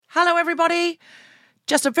Hello, everybody.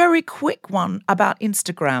 Just a very quick one about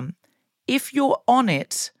Instagram. If you're on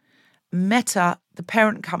it, Meta, the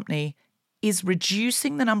parent company, is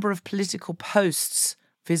reducing the number of political posts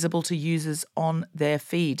visible to users on their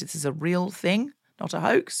feed. This is a real thing, not a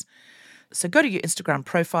hoax. So go to your Instagram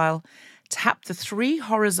profile, tap the 3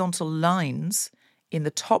 horizontal lines in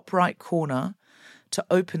the top right corner to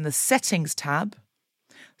open the Settings tab,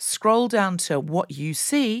 scroll down to What You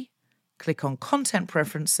See, click on Content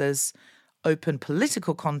Preferences, open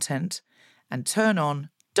Political Content, and turn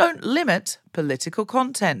on Don't Limit Political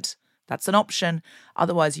Content. That's an option.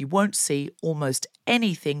 Otherwise, you won't see almost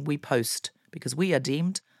anything we post because we are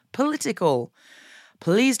deemed political.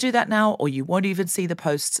 Please do that now, or you won't even see the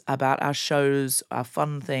posts about our shows, our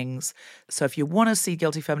fun things. So if you want to see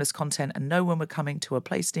Guilty Feminist content and know when we're coming to a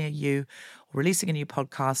place near you or releasing a new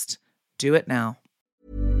podcast, do it now.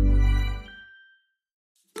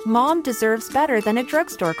 Mom deserves better than a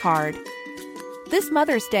drugstore card. This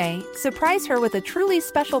Mother's Day, surprise her with a truly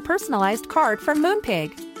special personalized card from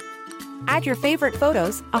Moonpig. Add your favorite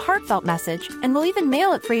photos, a heartfelt message, and we'll even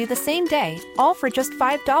mail it for you the same day, all for just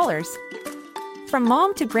 $5. From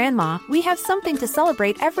mom to grandma, we have something to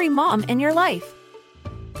celebrate every mom in your life.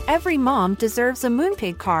 Every mom deserves a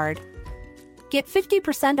Moonpig card. Get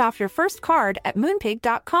 50% off your first card at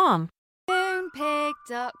moonpig.com.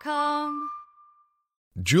 Moonpig.com.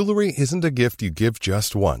 Jewelry isn't a gift you give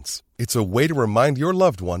just once. It's a way to remind your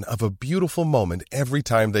loved one of a beautiful moment every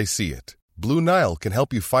time they see it. Blue Nile can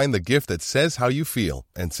help you find the gift that says how you feel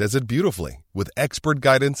and says it beautifully, with expert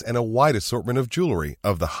guidance and a wide assortment of jewelry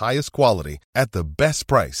of the highest quality at the best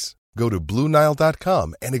price. Go to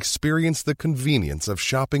BlueNile.com and experience the convenience of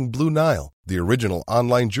shopping Blue Nile, the original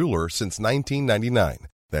online jeweler since 1999.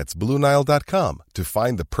 That's BlueNile.com to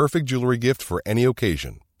find the perfect jewelry gift for any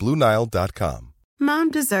occasion. BlueNile.com.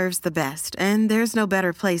 Mom deserves the best, and there's no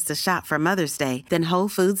better place to shop for Mother's Day than Whole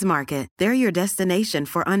Foods Market. They're your destination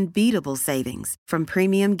for unbeatable savings, from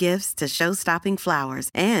premium gifts to show-stopping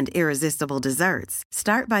flowers and irresistible desserts.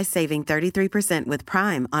 Start by saving 33% with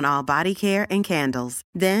Prime on all body care and candles.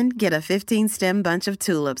 Then get a 15-stem bunch of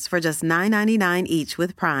tulips for just $9.99 each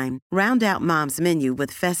with Prime. Round out Mom's menu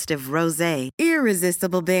with festive rosé,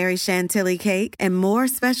 irresistible berry chantilly cake, and more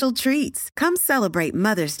special treats. Come celebrate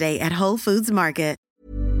Mother's Day at Whole Foods Market.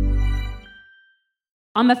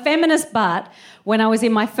 I'm a feminist, but when I was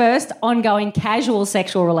in my first ongoing casual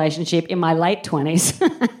sexual relationship in my late 20s,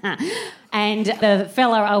 and the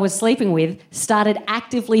fella I was sleeping with started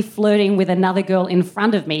actively flirting with another girl in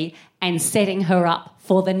front of me and setting her up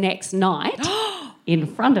for the next night in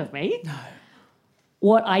front of me. No.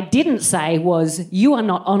 What I didn't say was, you are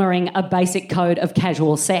not honouring a basic code of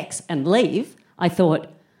casual sex, and leave. I thought,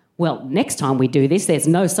 well, next time we do this, there's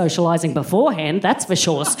no socialising beforehand, that's for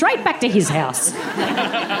sure. Straight back to his house.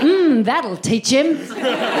 That'll teach him.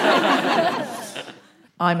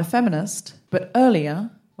 I'm a feminist, but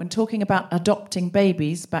earlier, when talking about adopting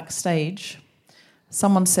babies backstage,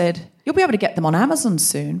 someone said, you'll be able to get them on Amazon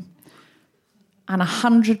soon. And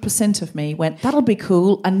 100% of me went, that'll be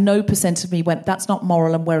cool, and no percent of me went, that's not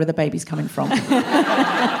moral, and where are the babies coming from?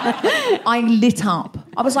 I lit up.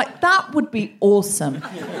 I was like, that would be awesome.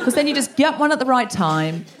 Because then you just get one at the right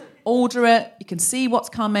time, order it, you can see what's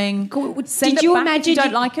coming, send it back if you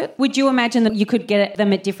don't like it. Would you imagine that you could get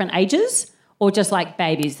them at different ages? Or just like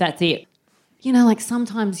babies, that's it? You know, like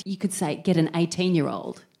sometimes you could say, get an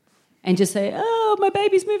 18-year-old. And just say, oh, my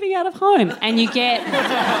baby's moving out of home. And you get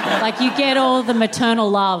all the maternal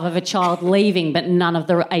love of a child leaving, but none of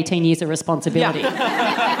the 18 years of responsibility.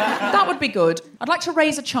 Yeah. That would be good. I'd like to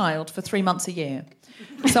raise a child for 3 months a year.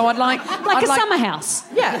 So I'd like... like a summer house.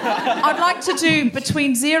 Yeah. I'd like to do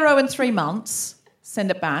between 0 and 3 months, send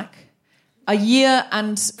it back. A year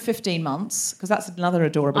and 15 months, because that's another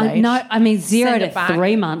adorable age. No, I mean 0 to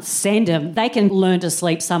 3 months, send them. They can learn to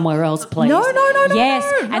sleep somewhere else, please. No. Yes,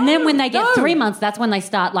 no, and then when they get 3 months, that's when they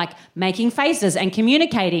start, like, making faces and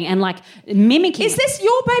communicating and, like, mimicking. Is this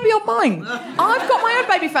your baby or mine? I've got my own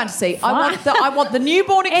baby fantasy. I want the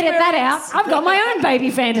newborn experience. Edit that out. I've got my own baby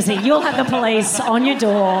fantasy. You'll have the police on your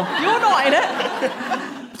door. You're not in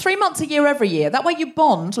it. 3 months a year every year. That way you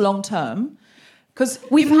bond long term. Because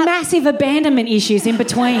we've massive abandonment issues in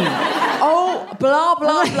between. Oh, blah,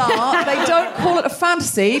 blah, blah. They don't call it a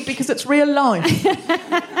fantasy because it's real life.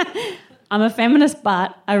 I'm a feminist,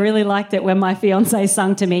 but I really liked it when my fiancé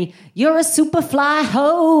sung to me, "You're a superfly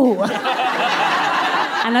hoe."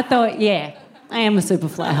 And I thought, yeah, I am a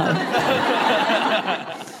superfly hoe.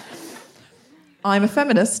 I'm a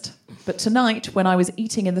feminist, but tonight when I was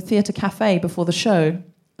eating in the theatre cafe before the show,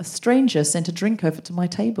 a stranger sent a drink over to my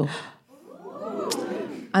table.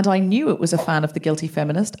 And I knew it was a fan of The Guilty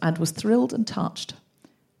Feminist and was thrilled and touched.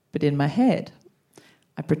 But in my head,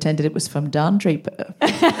 I pretended it was from Don Draper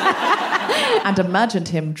and imagined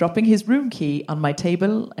him dropping his room key on my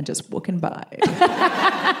table and just walking by.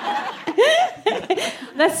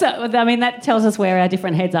 That tells us where our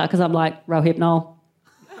different heads are, because I'm like, Rohypnol.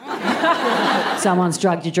 Someone's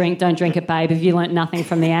drugged your drink, don't drink it, babe. Have you learnt nothing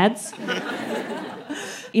from the ads?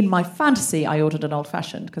 In my fantasy, I ordered an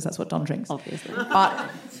old-fashioned, because that's what Don drinks. Obviously. But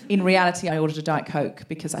in reality, I ordered a Diet Coke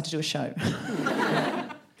because I had to do a show.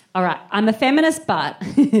 All right, I'm a feminist, but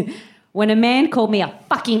when a man called me a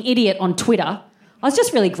fucking idiot on Twitter, I was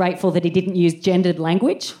just really grateful that he didn't use gendered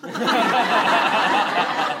language.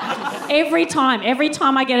 Every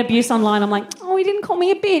time I get abuse online, I'm like, oh, he didn't call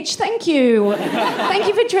me a bitch. Thank you. Thank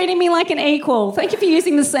you for treating me like an equal. Thank you for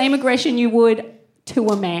using the same aggression you would to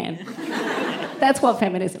a man. That's what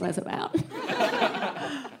feminism is about.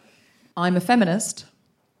 I'm a feminist,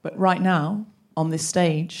 but right now, on this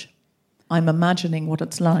stage, I'm imagining what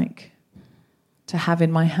it's like to have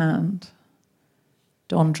in my hand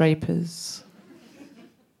Don Draper's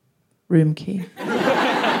room key.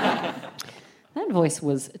 That voice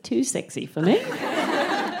was too sexy for me.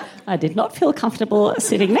 I did not feel comfortable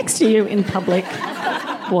sitting next to you in public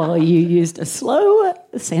while you used a slow,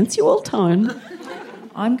 sensual tone.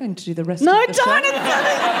 I'm going to do the rest No, of the show. don't!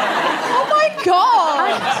 Oh my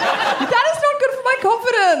God! That is not good for my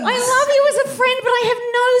confidence. I love you as a friend, but I have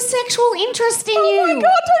no sexual interest in you. Oh my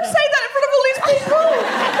God, don't say that in front of all these people.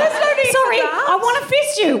 There's no need Sorry, for that. I want to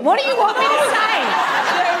fist you. What do you want me to say?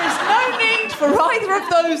 There is no need for either of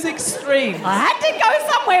those extremes. I had to go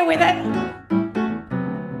somewhere with it.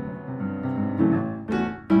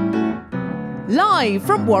 Live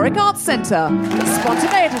from Warwick Arts Centre, the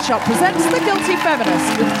Spontaneity Shop presents The Guilty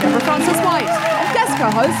Feminist with Deborah Frances-White and guest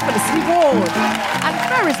co-host Felicity Ward and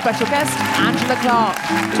very special guest Angela Clarke,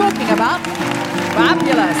 talking about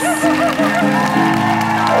fabulous.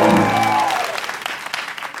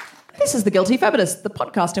 This is The Guilty Feminist, the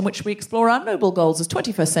podcast in which we explore our noble goals as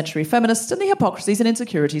 21st century feminists and the hypocrisies and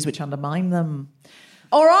insecurities which undermine them.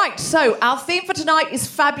 All right, so our theme for tonight is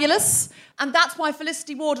fabulous. And that's why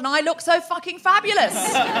Felicity Ward and I look so fucking fabulous.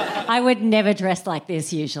 I would never dress like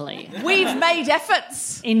this usually. We've made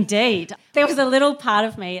efforts. Indeed. There was a little part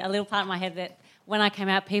of me, a little part of my head that when I came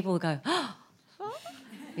out, people would go, oh,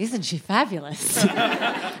 isn't she fabulous?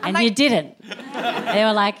 And you didn't. They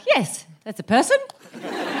were like, yes, that's a person.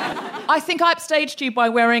 I think I upstaged you by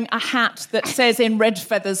wearing a hat that says in red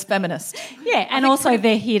feathers feminist. Yeah, and also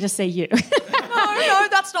they're here to see you. No,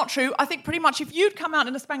 that's not true. I think pretty much if you'd come out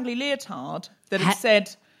in a spangly leotard that had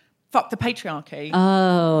said, fuck the patriarchy.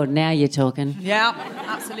 Oh, now you're talking. Yeah,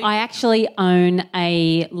 absolutely. I actually own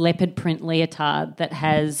a leopard print leotard that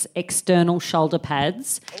has external shoulder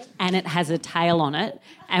pads and it has a tail on it.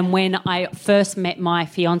 And when I first met my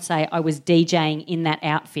fiancé, I was DJing in that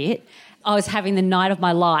outfit. I was having the night of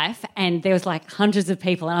my life and there was like hundreds of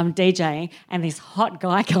people and I'm DJing and this hot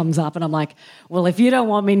guy comes up and I'm like, well, if you don't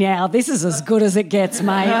want me now, this is as good as it gets,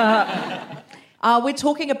 mate. We're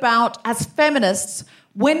talking about, as feminists,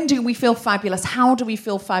 when do we feel fabulous? How do we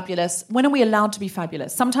feel fabulous? When are we allowed to be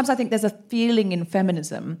fabulous? Sometimes I think there's a feeling in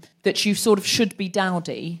feminism that you sort of should be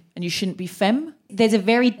dowdy and you shouldn't be femme. There's a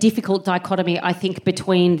very difficult dichotomy, I think,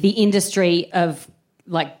 between the industry of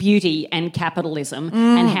like beauty and capitalism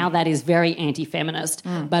and how that is very anti-feminist.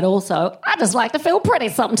 But also, I just like to feel pretty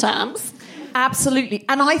sometimes. Absolutely.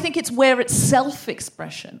 And I think it's where it's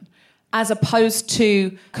self-expression as opposed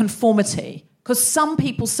to conformity. Because some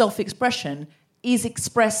people's self-expression is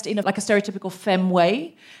expressed in a stereotypical femme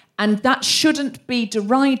way. And that shouldn't be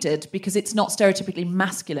derided because it's not stereotypically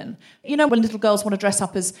masculine. You know, when little girls want to dress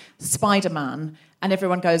up as Spider-Man and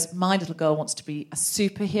everyone goes, my little girl wants to be a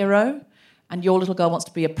superhero and your little girl wants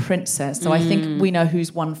to be a princess. So I think we know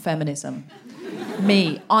who's won feminism.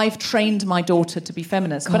 Me. I've trained my daughter to be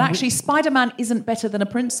feminist. But actually, Spider-Man isn't better than a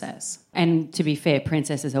princess. And to be fair,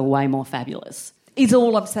 princesses are way more fabulous. Is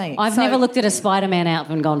all I'm saying. I've never looked at a Spider-Man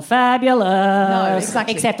outfit and gone, fabulous. No,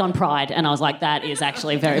 exactly. Except on Pride. And I was like, that is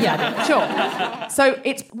actually very fabulous. Sure. So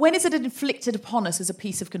it's when is it inflicted upon us as a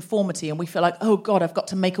piece of conformity and we feel like, oh, God, I've got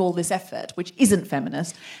to make all this effort, which isn't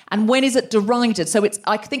feminist. And when is it derided? So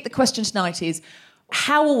I think the question tonight is,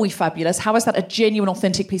 how are we fabulous? How is that a genuine,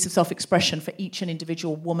 authentic piece of self-expression for each and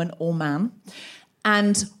individual woman or man?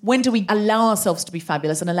 And when do we allow ourselves to be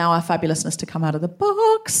fabulous and allow our fabulousness to come out of the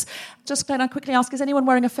box? Just can I quickly ask, is anyone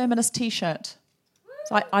wearing a feminist T-shirt?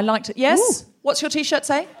 So I liked it. Yes? Ooh. What's your T-shirt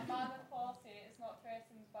say? A man of quality is not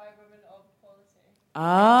threatened by women of quality.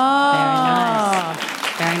 Ah.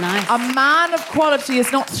 Very nice. A man of quality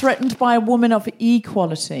is not threatened by a woman of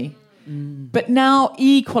equality. But now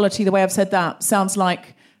equality, the way I've said that, sounds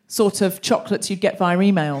like sort of chocolates you'd get via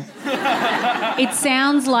email. It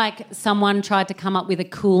sounds like someone tried to come up with a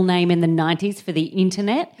cool name in the 90s for the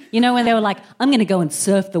internet. You know, when they were like, I'm going to go and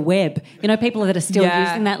surf the web. You know, people that are still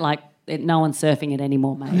using that, like, no one's surfing it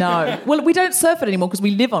anymore, mate. No. Well, we don't surf it anymore because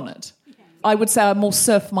we live on it. I would say I more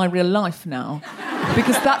surf my real life now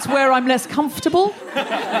because that's where I'm less comfortable.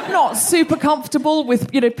 Not super comfortable with,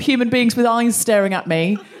 human beings with eyes staring at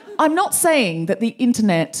me. I'm not saying that the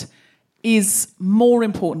internet is more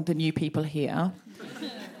important than you people here,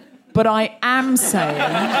 but I am saying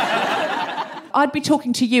I'd be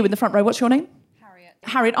talking to you in the front row. What's your name?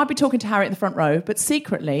 Harriet, I'd be talking to Harriet in the front row, but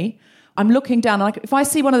secretly I'm looking down, and if I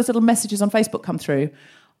see one of those little messages on Facebook come through,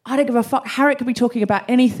 I don't give a fuck. Harriet could be talking about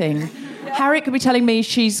anything. Harriet could be telling me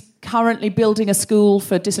she's currently building a school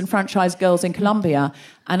for disenfranchised girls in Colombia,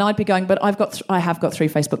 and I'd be going, but I have got 3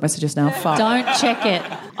 Facebook messages now. Fuck. Don't check it.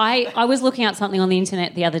 I was looking at something on the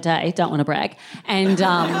internet the other day, don't want to brag, and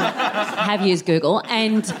have used Google,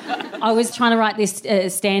 and I was trying to write this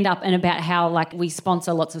stand-up and about how, like, we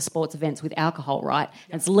sponsor lots of sports events with alcohol, right?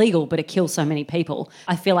 It's legal, but it kills so many people.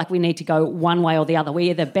 I feel like we need to go one way or the other. We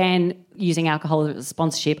either ban using alcohol as a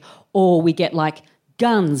sponsorship, or we get, like,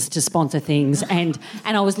 guns to sponsor things, and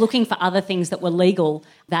I was looking for other things that were legal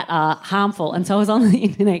that are harmful, and so I was on the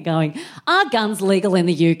internet going, are guns legal in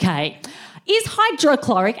the UK? Is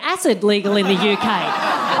hydrochloric acid legal in the UK?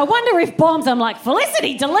 I wonder if bombs... I'm like,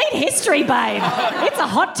 Felicity, delete history, babe. It's a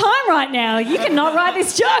hot time right now. You cannot write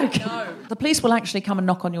this joke. No. The police will actually come and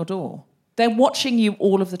knock on your door. They're watching you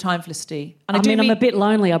all of the time, Felicity. And I mean, I'm a bit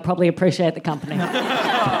lonely. I probably appreciate the company.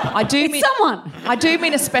 I do mean someone. I do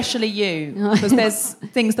mean especially you, because there's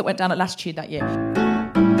things that went down at Latitude that year.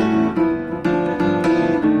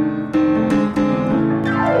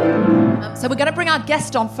 So we're going to bring our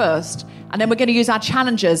guest on first, and then we're going to use our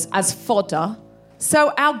challengers as fodder.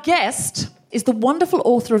 So our guest is the wonderful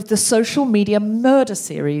author of the Social Media Murder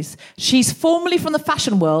series. She's formerly from the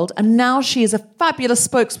fashion world, and now she is a fabulous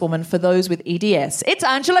spokeswoman for those with EDS. It's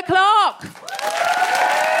Angela Clarke.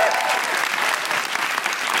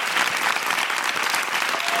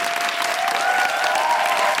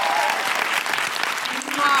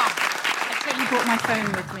 Brought my phone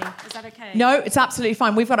with me. Is that okay? No, it's absolutely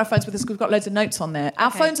fine. We've got our phones with us. We've got loads of notes on there. Our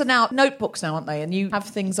phones are now notebooks now, aren't they? And you have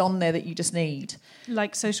things on there that you just need.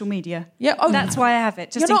 Like social media. Yeah. Oh, that's why I have it.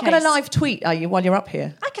 Just you're not in going to case. live tweet, are you, while you're up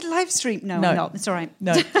here? I could live stream. No, No. I'm not. It's all right.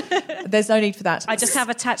 No. There's no need for that. I just have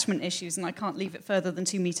attachment issues, and I can't leave it further than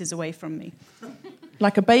 2 meters away from me.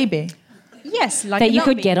 Like a baby. Yes, like that you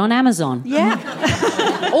could baby. get on Amazon.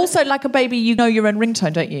 Yeah. Also, like a baby, you know your own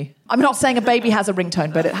ringtone, don't you? I'm not saying a baby has a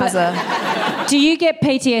ringtone, but it has a... Do you get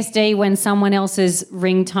PTSD when someone else's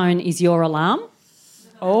ringtone is your alarm?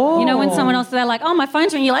 Oh. You know, when someone else, they're like, oh, my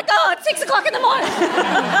phone's ringing, you're like, oh, it's 6 o'clock in the morning.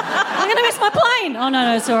 I'm going to miss my plane. Oh,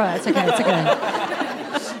 no, it's all right. It's okay.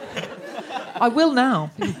 I will now.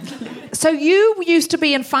 So you used to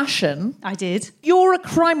be in fashion. I did. You're a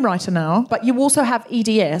crime writer now, but you also have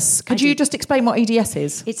EDS. Could you just explain what EDS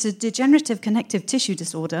is? It's a degenerative connective tissue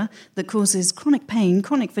disorder that causes chronic pain,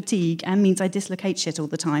 chronic fatigue, and means I dislocate shit all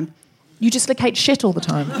the time. You dislocate shit all the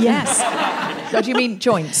time? Yes. Do you mean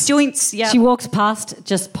joints? Joints, yeah. She walks past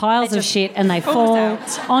just piles of shit and they fall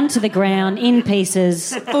out. onto the ground in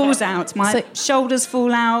pieces. It falls out. My shoulders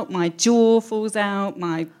fall out, my jaw falls out,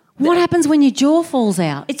 What happens when your jaw falls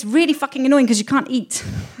out? It's really fucking annoying because you can't eat.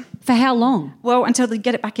 For how long? Well, until they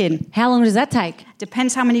get it back in. How long does that take?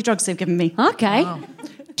 Depends how many drugs they've given me. Okay. Wow.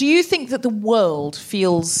 Do you think that the world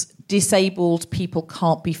feels disabled people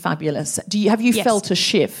can't be fabulous? Have you felt a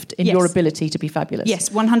shift in your ability to be fabulous? Yes,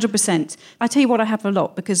 100%. I tell you what, I have a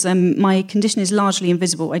lot because my condition is largely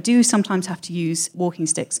invisible. I do sometimes have to use walking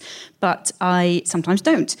sticks, but I sometimes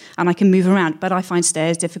don't, and I can move around, but I find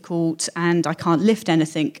stairs difficult and I can't lift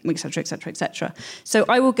anything, etc., etc., etc. So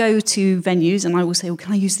I will go to venues and I will say, well,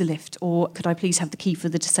 can I use the lift? Or could I please have the key for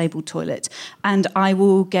the disabled toilet? And I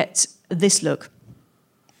will get this look.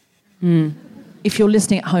 If you're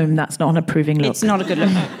listening at home, that's not an approving look. It's not a good look.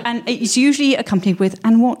 And it's usually accompanied with,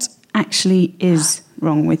 and what actually is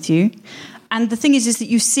wrong with you? And the thing is that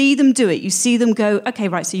you see them do it. You see them go, okay,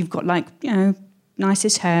 right, so you've got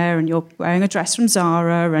nicest hair and you're wearing a dress from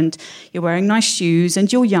Zara and you're wearing nice shoes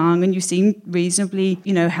and you're young and you seem reasonably,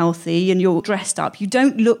 healthy and you're dressed up. You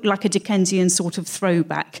don't look like a Dickensian sort of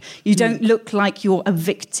throwback. You don't look like you're a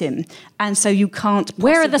victim. And so you can't possibly...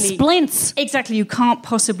 Where are the splints? Exactly. You can't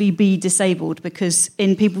possibly be disabled because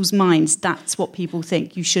in people's minds, that's what people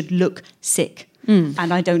think. You should look sick.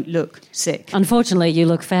 and I don't look sick. Unfortunately, you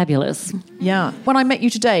look fabulous. Yeah. When I met you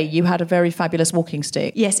today, you had a very fabulous walking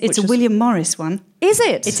stick. Yes, it's a William Morris one. Is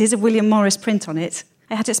it? It is a William Morris print on it.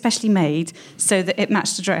 I had it specially made so that it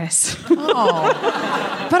matched the dress.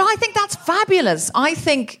 Oh. But I think that's fabulous. I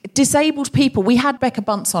think disabled people, we had Becca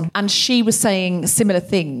Bunce on, and she was saying similar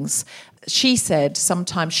things. She said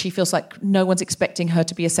sometimes she feels like no one's expecting her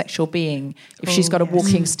to be a sexual being if she's got a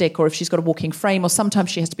walking stick or if she's got a walking frame, or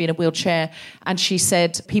sometimes she has to be in a wheelchair. And she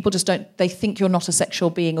said people just don't, they think you're not a sexual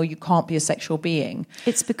being or you can't be a sexual being.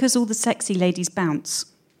 It's because all the sexy ladies bounce.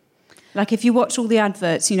 Like if you watch all the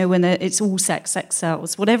adverts, you know, when it's all sex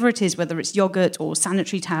sells, whatever it is, whether it's yogurt or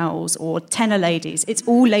sanitary towels or tenor ladies, it's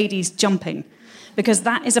all ladies jumping, because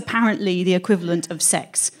that is apparently the equivalent of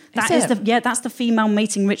sex. That's the female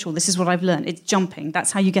mating ritual. This is what I've learned. It's jumping.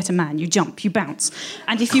 That's how you get a man. You jump, you bounce.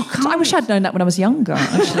 And if you can't... I wish I'd known that when I was younger,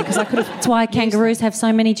 actually, because I could have... That's why kangaroos have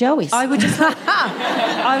so many joeys. I would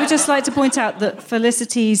just like to point out that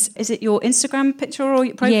Felicity's... Is it your Instagram picture or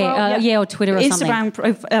your profile? Yeah, or Twitter or something. Instagram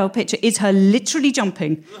profile picture is her literally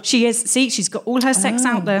jumping. She is... See, she's got all her sex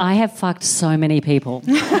out there. I have fucked so many people.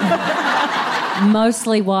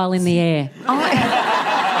 Mostly while in the air.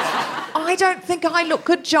 I don't think I look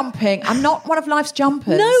good jumping. I'm not one of life's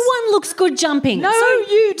jumpers. No one looks good jumping. No,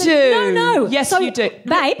 you do. No. Yes, you do.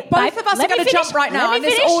 Babe, both of us are going to jump right now, and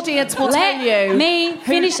this audience will tell you. Let me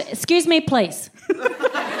finish. Excuse me, please.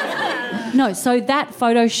 No, so that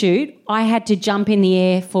photo shoot, I had to jump in the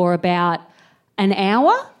air for about an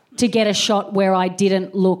hour to get a shot where I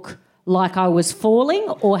didn't look like I was falling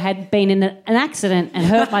or had been in an accident and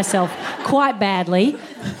hurt myself quite badly,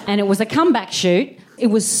 and it was a comeback shoot. It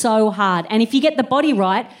was so hard. And if you get the body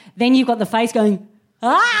right, then you've got the face going,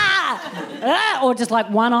 or just like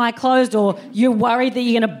one eye closed, or you're worried that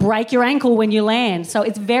you're going to break your ankle when you land. So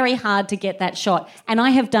it's very hard to get that shot. And I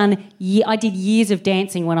did years of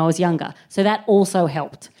dancing when I was younger, so that also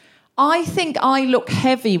helped. I think I look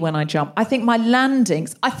heavy when I jump. I think my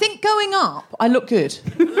landings... I think going up, I look good.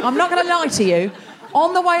 I'm not going to lie to you.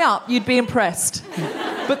 On the way up, you'd be impressed.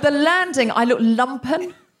 But the landing, I look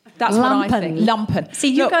lumpen. That's what I think. Lumpen. See,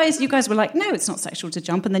 you guys were like, no, it's not sexual to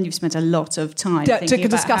jump, and then you've spent a lot of time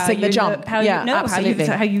discussing the jump. Absolutely.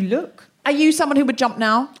 How you look. Are you someone who would jump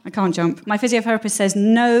now? I can't jump. My physiotherapist says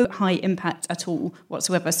no high impact at all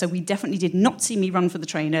whatsoever, so we definitely did not see me run for the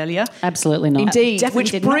train earlier. Absolutely not. Indeed,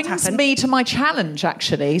 which brings me to my challenge,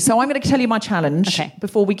 actually. So I'm going to tell you my challenge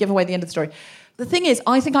before we give away the end of the story. The thing is,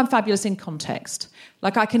 I think I'm fabulous in context.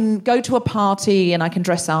 Like, I can go to a party and I can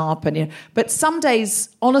dress up, but some days,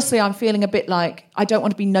 honestly, I'm feeling a bit like I don't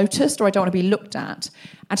want to be noticed or I don't want to be looked at.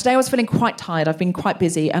 And today I was feeling quite tired. I've been quite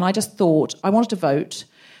busy, and I just thought I wanted to vote,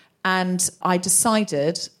 and I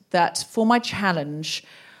decided that for my challenge,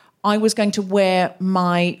 I was going to wear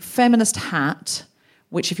my feminist hat,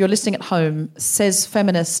 which, if you're listening at home, says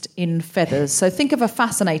feminist in feathers. So think of a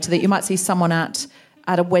fascinator that you might see someone at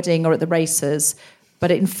a wedding or at the races,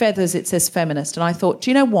 but in feathers it says feminist. And I thought,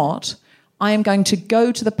 do you know what? I am going to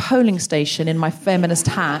go to the polling station in my feminist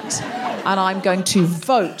hat and I'm going to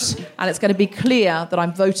vote. And it's going to be clear that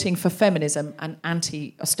I'm voting for feminism and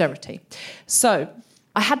anti-austerity. So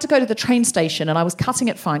I had to go to the train station, and I was cutting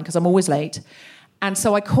it fine because I'm always late. And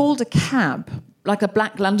so I called a cab, like a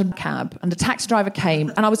black London cab, and the taxi driver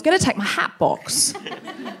came, and I was going to take my hat box,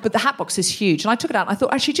 but the hat box is huge. And I took it out, and I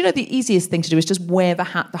thought, actually, do you know the easiest thing to do is just wear the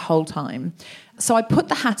hat the whole time? So I put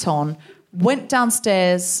the hat on, went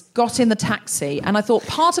downstairs, got in the taxi, and I thought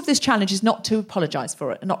part of this challenge is not to apologise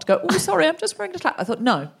for it and not to go, oh, sorry, I'm just wearing the hat. I thought,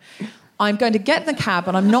 no, I'm going to get in the cab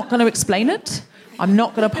and I'm not going to explain it. I'm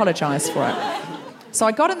not going to apologise for it. So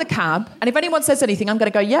I got in the cab, and if anyone says anything, I'm going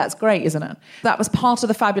to go, yeah, it's great, isn't it? That was part of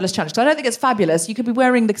the fabulous challenge. So I don't think it's fabulous. You could be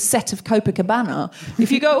wearing the set of Copacabana. If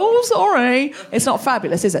you go, oh, sorry, it's not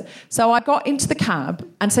fabulous, is it? So I got into the cab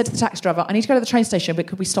and said to the taxi driver, I need to go to the train station, but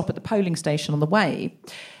could we stop at the polling station on the way?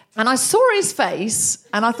 And I saw his face,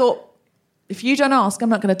 and I thought, if you don't ask, I'm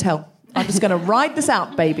not going to tell. I'm just going to ride this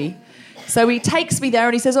out, baby. So he takes me there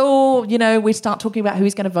and he says, we start talking about who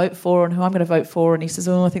he's going to vote for and who I'm going to vote for. And he says,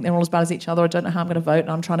 I think they're all as bad as each other. I don't know how I'm going to vote. And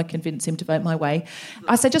I'm trying to convince him to vote my way.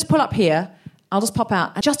 I said, just pull up here. I'll just pop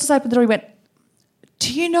out. And just as I opened the door, he went,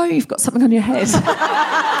 do you know you've got something on your head?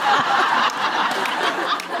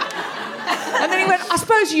 And then he went, I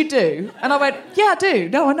suppose you do. And I went, yeah, I do.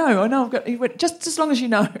 No, I know. He went, just as long as you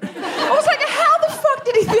know. I was like, how the fuck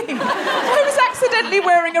did he think I was accidentally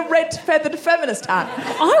wearing a red feathered feminist hat?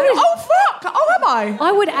 Oh, fuck. Oh, am I?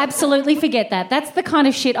 I would absolutely forget that. That's the kind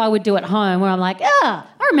of shit I would do at home where I'm like,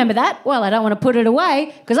 I remember that. Well, I don't want to put it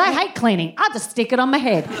away because I hate cleaning. I'll just stick it on my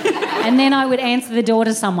head. And then I would answer the door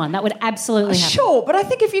to someone. That would absolutely happen. Sure, but I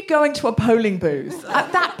think if you're going to a polling booth,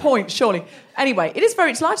 at that point, surely. Anyway,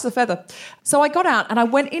 it's light as a feather. So I got out and I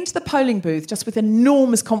went into the polling booth just with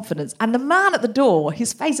enormous confidence. And the man at the door,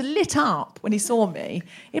 his face lit up when he saw me.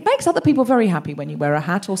 It makes other people very happy when you wear a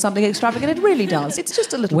hat or something extravagant. It really does. It's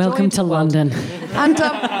just a little Welcome to London. And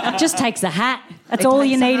it just takes a hat. That's all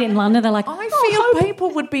you need in London. They're like, I feel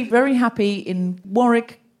people would be very happy in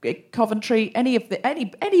Warwick, Coventry,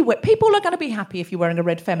 anywhere. People are going to be happy if you're wearing a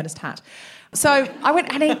red feminist hat. So I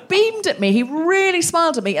went and he beamed at me. He really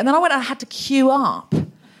smiled at me. And then I went and I had to queue up.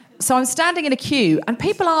 So I'm standing in a queue and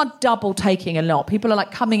people are double taking a lot. People are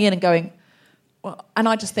like coming in and going, well, and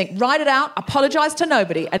I just think, write it out, apologise to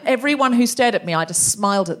nobody. And everyone who stared at me, I just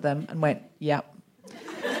smiled at them and went, yep.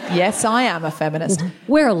 Yes, I am a feminist.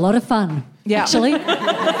 We're a lot of fun, actually.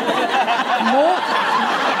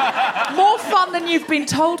 More fun than you've been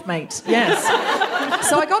told, mate. Yes.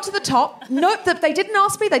 So I got to the top. Note that they didn't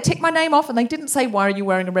ask me. They ticked my name off and they didn't say, why are you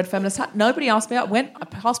wearing a red feminist hat? Nobody asked me. I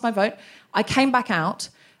passed my vote. I came back out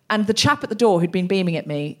and the chap at the door who'd been beaming at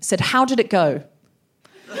me said, how did it go?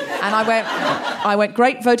 And I went,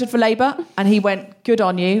 great, voted for Labour. And he went, good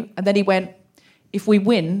on you. And then he went, if we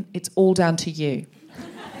win, it's all down to you.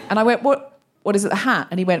 And I went, what is it, the hat?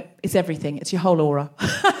 And he went, it's everything. It's your whole aura.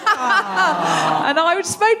 And it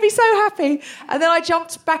just made me so happy. And then I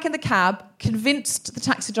jumped back in the cab, convinced the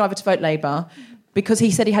taxi driver to vote Labour, because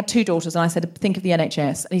he said he had 2 daughters, and I said, think of the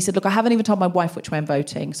NHS. And he said, look, I haven't even told my wife which way I'm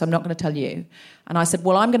voting, so I'm not going to tell you. And I said,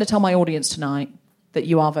 well, I'm going to tell my audience tonight that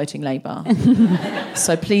you are voting Labour.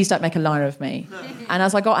 So please don't make a liar of me. And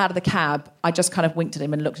as I got out of the cab, I just kind of winked at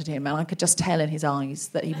him and looked at him, and I could just tell in his eyes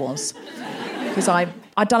that he was. Because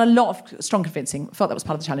I'd done a lot of strong convincing. I felt that was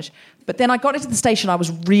part of the challenge. But then I got into the station. I was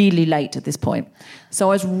really late at this point. So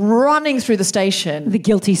I was running through the station. The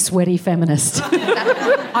guilty, sweaty feminist.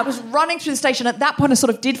 I was running through the station. At that point, I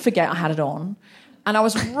sort of did forget I had it on. And I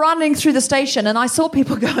was running through the station and I saw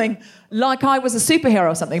people going like I was a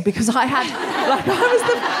superhero or something because I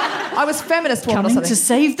was feminist woman or something. Coming to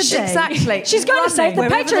save the day. Exactly. She's going to save the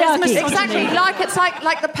patriarchy. Exactly.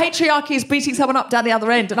 Like the patriarchy is beating someone up down the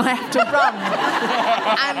other end and I have to run.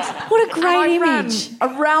 And what a great image.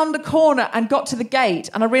 Ran around the corner and got to the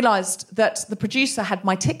gate and I realised that the producer had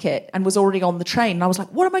my ticket and was already on the train. And I was like,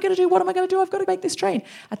 what am I going to do? What am I going to do? I've got to make this train.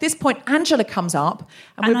 At this point, Angela comes up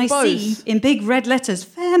and I see in big red letters,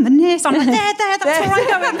 feminist. I'm like, there, that's where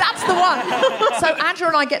I'm going. That's the one. So Andrew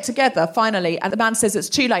and I get together, finally, and the man says, it's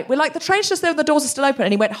too late. We're like, the train's just there and the doors are still open.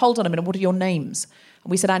 And he went, hold on a minute, what are your names?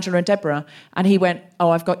 And we said, Angela and Deborah. And he went, oh,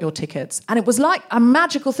 I've got your tickets. And it was like a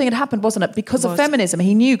magical thing had happened, wasn't it? Because of feminism.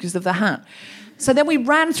 He knew because of the hat. So then we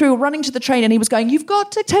ran through, running to the train, and he was going, you've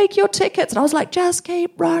got to take your tickets. And I was like, just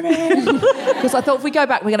keep running. Because I thought, if we go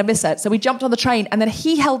back, we're going to miss it. So we jumped on the train, and then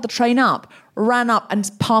he held the train up, ran up, and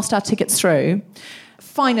passed our tickets through.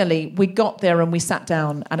 Finally, we got there and we sat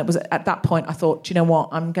down, and it was at that point I thought, do you know what?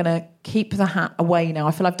 I'm going to keep the hat away now.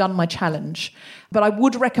 I feel I've done my challenge. But I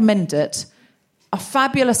would recommend it. A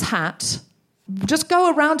fabulous hat. Just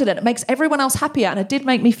go around in it. It makes everyone else happier, and it did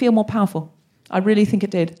make me feel more powerful. I really think it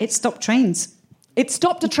did. It stopped trains. It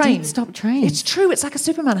stopped a train. It stopped trains. It's true. It's like a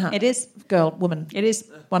Superman hat. It is. Girl, woman. It is.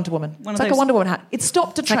 Wonder Woman. One It's of like those. a Wonder Woman hat. It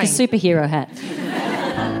stopped a train. Like a superhero hat.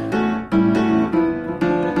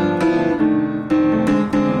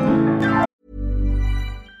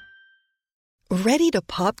 Ready to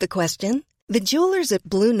pop the question? The jewelers at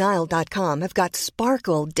BlueNile.com have got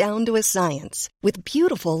sparkle down to a science with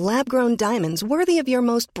beautiful lab-grown diamonds worthy of your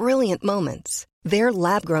most brilliant moments. Their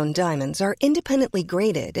lab-grown diamonds are independently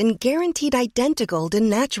graded and guaranteed identical to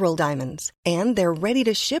natural diamonds. And they're ready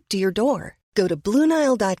to ship to your door. Go to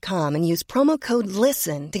BlueNile.com and use promo code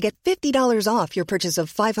LISTEN to get $50 off your purchase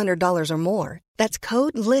of $500 or more. That's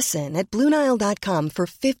code LISTEN at BlueNile.com for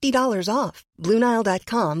 $50 off.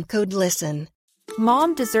 BlueNile.com, code LISTEN.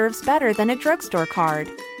 Mom deserves better than a drugstore card.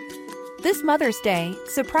 This Mother's Day,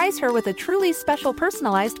 surprise her with a truly special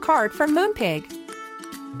personalized card from Moonpig.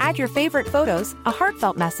 Add your favorite photos, a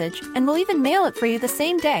heartfelt message, and we'll even mail it for you the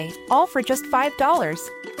same day, all for just $5.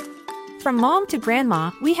 From mom to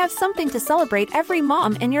grandma, we have something to celebrate every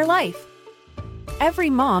mom in your life. Every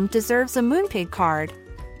mom deserves a Moonpig card.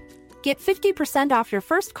 Get 50% off your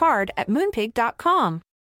first card at moonpig.com.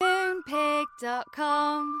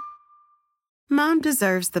 Moonpig.com. Mom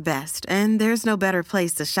deserves the best, and there's no better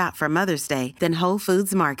place to shop for Mother's Day than Whole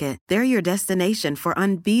Foods Market. They're your destination for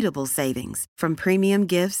unbeatable savings, from premium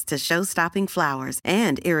gifts to show-stopping flowers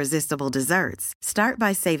and irresistible desserts. Start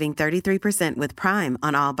by saving 33% with Prime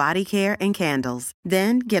on all body care and candles.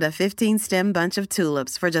 Then get a 15-stem bunch of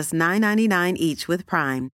tulips for just $9.99 each with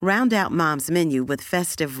Prime. Round out Mom's menu with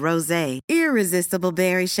festive rosé, irresistible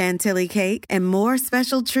berry chantilly cake, and more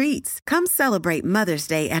special treats. Come celebrate Mother's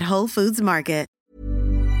Day at Whole Foods Market.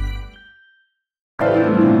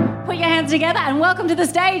 Put your hands together and welcome to the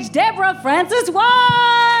stage, Deborah Francis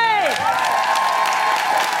White!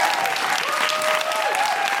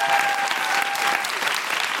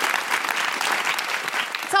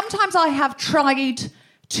 Sometimes I have tried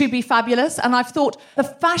to be fabulous, and I've thought the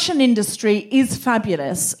fashion industry is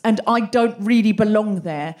fabulous and I don't really belong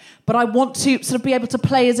there, but I want to sort of be able to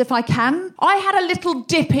play as if I can. I had a little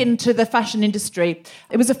dip into the fashion industry.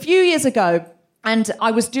 It was a few years ago, and I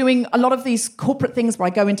was doing a lot of these corporate things where I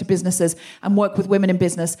go into businesses and work with women in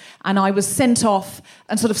business, and I was sent off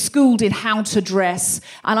and sort of schooled in how to dress,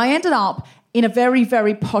 and I ended up in a very,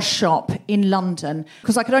 very posh shop in London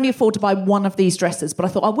because I could only afford to buy one of these dresses, but I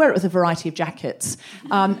thought I'll wear it with a variety of jackets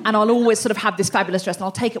and I'll always sort of have this fabulous dress and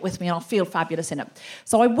I'll take it with me and I'll feel fabulous in it.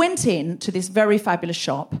 So I went in to this very fabulous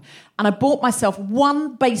shop and I bought myself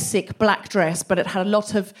one basic black dress, but it had a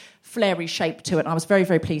lot of flary shape to it and I was very,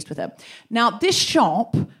 very pleased with it. Now, this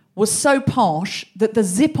shop was so posh that the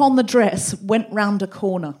zip on the dress went round a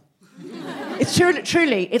corner. It's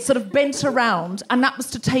truly, it sort of bent around, and that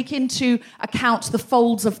was to take into account the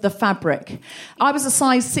folds of the fabric. I was a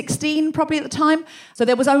size 16 probably at the time, so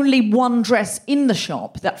there was only one dress in the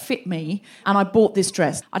shop that fit me, and I bought this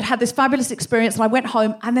dress. I'd had this fabulous experience, and I went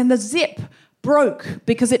home, and then the zip broke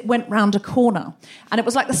because it went round a corner. And it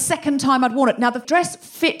was like the second time I'd worn it. Now, the dress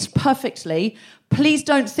fit perfectly. Please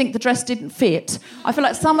don't think the dress didn't fit. I feel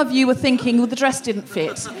like some of you were thinking, well, the dress didn't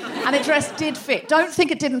fit. And the dress did fit. Don't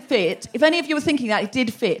think it didn't fit. If any of you were thinking that, it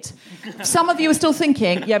did fit. Some of you are still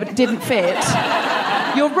thinking, yeah, but it didn't fit.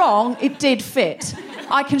 You're wrong, it did fit.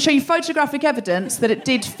 I can show you photographic evidence that it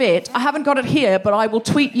did fit. I haven't got it here, but I will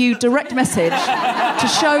tweet you direct message to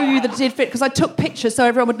show you that it did fit, because I took pictures so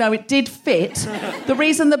everyone would know it did fit. The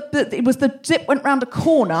reason that it was the zip went round a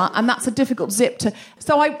corner, and that's a difficult zip to...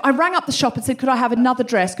 So I rang up the shop and said, could I have another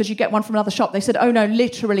dress, because you get one from another shop. They said, oh no,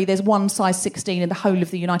 literally there's one size 16 in the whole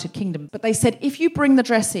of the United Kingdom. But they said, if you bring the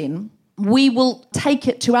dress in, we will take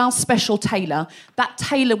it to our special tailor. That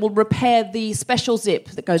tailor will repair the special zip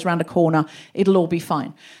that goes around a corner. It'll all be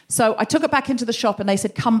fine. So I took it back into the shop and they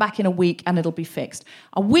said, come back in a week and it'll be fixed.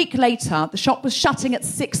 A week later, the shop was shutting at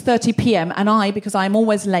 6:30 p.m. and I, because I'm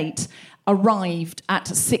always late, arrived at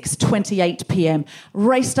 6:28 p.m,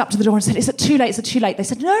 raced up to the door and said, is it too late? Is it too late? They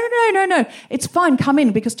said, no, it's fine, come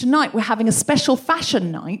in, because tonight we're having a special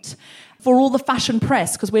fashion night for all the fashion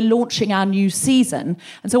press, because we're launching our new season,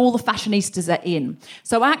 and so all the fashionistas are in.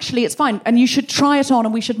 So actually it's fine, and you should try it on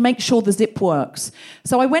and we should make sure the zip works.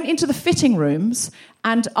 So I went into the fitting rooms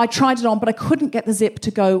and I tried it on, but I couldn't get the zip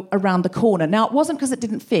to go around the corner. Now, it wasn't because it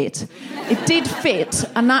didn't fit. It did fit,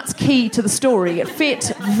 and that's key to the story. It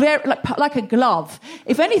fit very like a glove.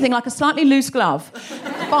 If anything, like a slightly loose glove.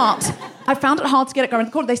 But I found it hard to get it going around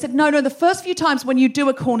the corner. They said, no, the first few times when you do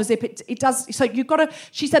a corner zip, it does... So you've got to...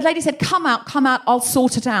 She said, lady said, come out, I'll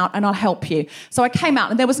sort it out and I'll help you. So I came out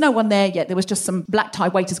and there was no one there yet. There was just some black tie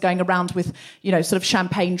waiters going around with, sort of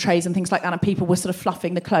champagne trays and things like that, and people were sort of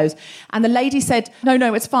fluffing the clothes. And the lady said,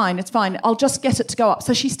 no, it's fine. I'll just get it to go up.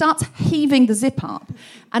 So she starts heaving the zip up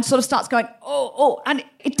and sort of starts going, oh, and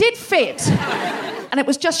it did fit. And it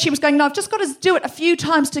was just, she was going, no, I've just got to do it a few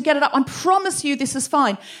times to get it up. I promise you this is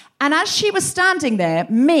fine. And as she was standing there,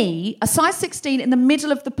 me, a size 16 in the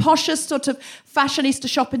middle of the poshest sort of fashionista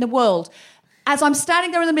shop in the world, as I'm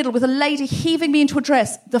standing there in the middle with a lady heaving me into a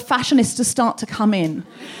dress, the fashionistas start to come in.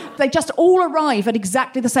 They just all arrive at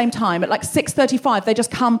exactly the same time. At like 6:35, they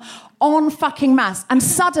just come en fucking masse. And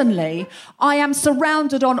suddenly, I am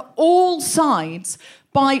surrounded on all sides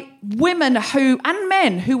by women and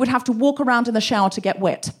men who would have to walk around in the shower to get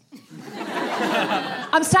wet.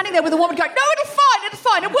 I'm standing there with a woman going, no, it's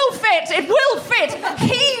fine, it will fit,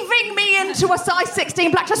 heaving me into a size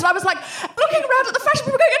 16 black dress. And I was like, looking around at the fashion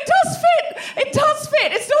people going, it does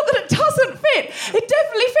fit. It's not that it doesn't fit. It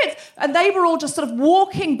definitely fits. And they were all just sort of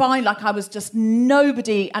walking by like I was just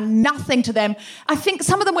nobody and nothing to them. I think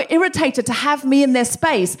some of them were irritated to have me in their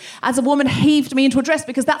space as a woman heaved me into a dress,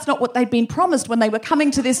 because that's not what they'd been promised when they were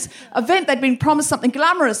coming to this event. They'd been promised something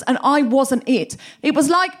glamorous, and I wasn't it. It was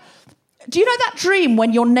like, do you know that dream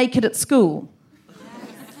when you're naked at school?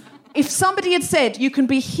 If somebody had said, you can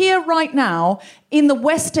be here right now in the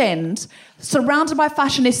West End, surrounded by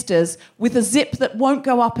fashionistas with a zip that won't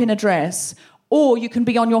go up in a dress, or you can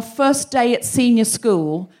be on your first day at senior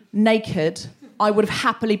school naked, I would have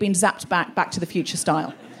happily been zapped back to the Future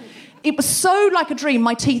style. It was so like a dream,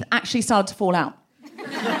 my teeth actually started to fall out.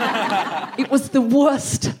 It was the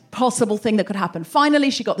worst possible thing that could happen. Finally,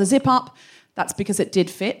 she got the zip up. That's because it did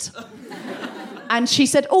fit. And she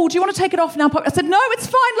said, oh, do you want to take it off now? I said, no, it's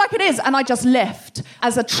fine like it is. And I just left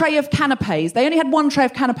as a tray of canapes. They only had one tray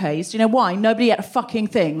of canapes. Do you know why? Nobody ate a fucking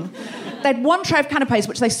thing. They had one tray of canapes,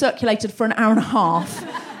 which they circulated for an hour and a half.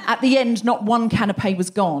 At the end, not one canapé was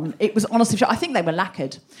gone. It was honestly, I think they were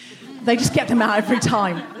lacquered. They just kept them out every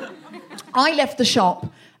time. I left the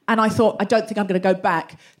shop and I thought, I don't think I'm going to go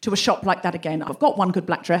back to a shop like that again. I've got one good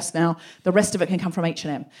black dress now. The rest of it can come from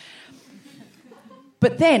H&M.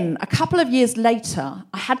 But then, a couple of years later,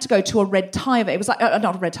 I had to go to a red tie event. It was like,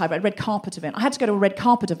 not a red tie, but a red carpet event. I had to go to a red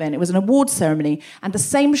carpet event. It was an award ceremony. And the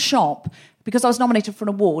same shop, because I was nominated for an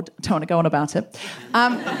award, I don't want to go on about it,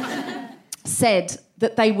 said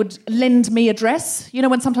that they would lend me a dress. You know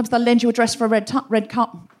when sometimes they'll lend you a dress for a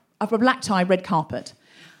black tie, red carpet.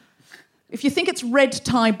 If you think it's red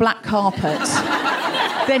tie, black carpet,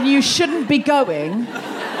 then you shouldn't be going.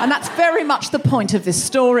 And that's very much the point of this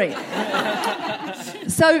story.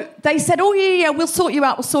 So they said, oh, yeah, we'll sort you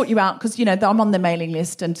out, because, you know, I'm on the mailing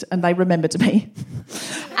list and they remembered me.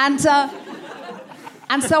 And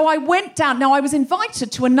so I went down. Now, I was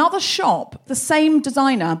invited to another shop, the same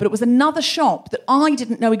designer, but it was another shop that I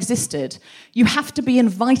didn't know existed. You have to be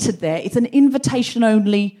invited there. It's an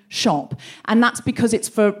invitation-only shop. And that's because it's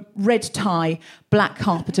for red tie, black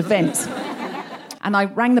carpet events. And I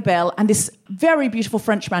rang the bell, and this very beautiful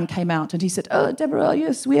Frenchman came out, and he said, oh, Deborah,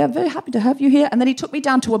 yes, we are very happy to have you here. And then he took me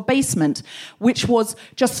down to a basement, which was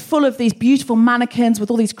just full of these beautiful mannequins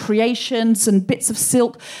with all these creations and bits of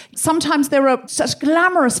silk. Sometimes there are such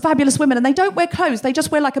glamorous, fabulous women, and they don't wear clothes. They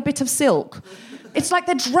just wear like a bit of silk. It's like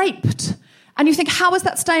they're draped. And you think, how is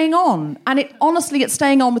that staying on? And honestly, it's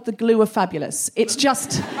staying on with the glue of fabulous. It's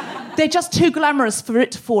just, they're just too glamorous for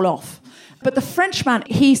it to fall off. But the Frenchman,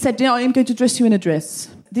 he said, I am going to dress you in a dress.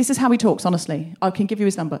 This is how he talks, honestly. I can give you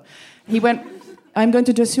his number. He went, I'm going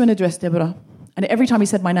to dress you in a dress, Deborah. And every time he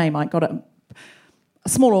said my name, I got a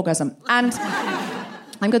small orgasm. And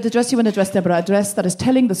I'm going to dress you in a dress, Deborah, a dress that is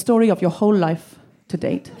telling the story of your whole life to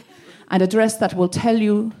date, and a dress that will tell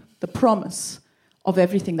you the promise of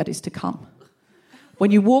everything that is to come. When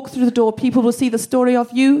you walk through the door, people will see the story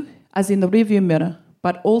of you as in the rearview mirror,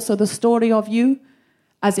 but also the story of you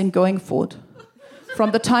as in going forward.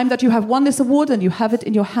 From the time that you have won this award and you have it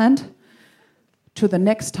in your hand, to the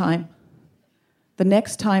next time, the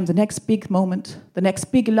next big moment, the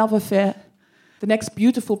next big love affair, the next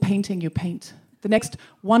beautiful painting you paint, the next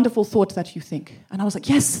wonderful thought that you think. And I was like,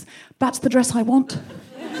 yes, that's the dress I want.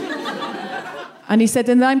 And he said,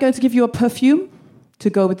 and then I'm going to give you a perfume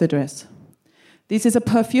to go with the dress. This is a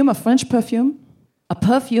perfume, a French perfume, a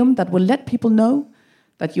perfume that will let people know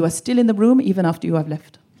that you are still in the room even after you have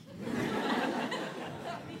left.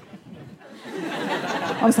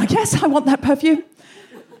 I was like, yes, I want that perfume.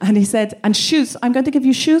 And he said, and shoes, I'm going to give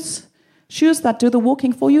you shoes that do the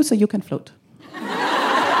walking for you so you can float.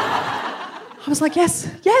 I was like,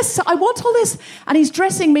 yes, I want all this. And he's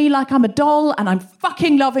dressing me like I'm a doll, and I'm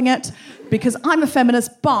fucking loving it because I'm a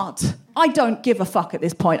feminist, but I don't give a fuck at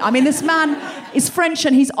this point. I mean, this man is French,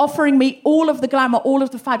 and he's offering me all of the glamour, all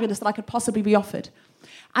of the fabulous that I could possibly be offered.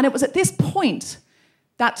 And it was at this point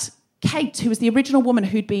that Kate, who was the original woman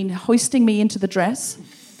who'd been hoisting me into the dress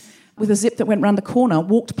with a zip that went round the corner,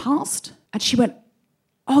 walked past. And she went,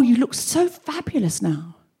 oh, you look so fabulous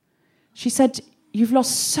now. She said, you've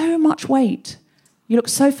lost so much weight. You look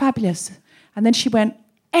so fabulous. And then she went,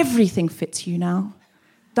 everything fits you now.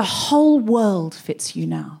 The whole world fits you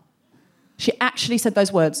now. She actually said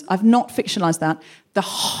those words. I've not fictionalized that. The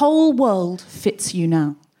whole world fits you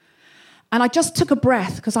now. And I just took a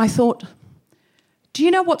breath because I thought, do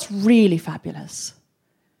you know what's really fabulous?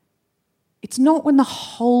 It's not when the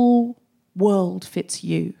whole world fits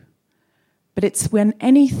you, but it's when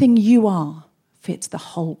anything you are fits the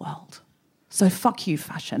whole world. So fuck you,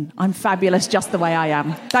 fashion. I'm fabulous just the way I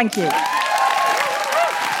am. Thank you.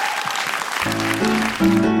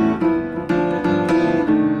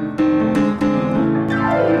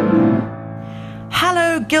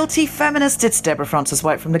 Hello, Guilty Feminist. It's Deborah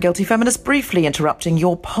Frances-White from The Guilty Feminist, briefly interrupting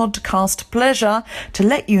your podcast pleasure to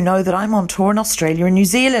let you know that I'm on tour in Australia and New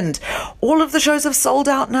Zealand. All of the shows have sold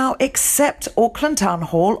out now except Auckland Town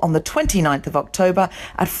Hall on the 29th of October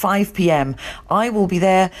at 5 p.m. I will be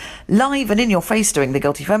there live and in your face doing The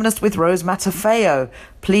Guilty Feminist with Rose Matafeo.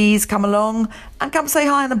 Please come along and come say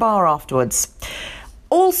hi in the bar afterwards.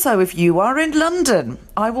 Also, if you are in London,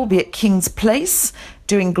 I will be at King's Place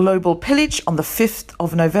doing Global Pillage on the 5th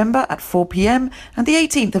of November at 4 p.m. and the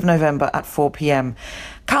 18th of November at 4 p.m.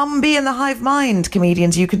 Come be in the hive mind.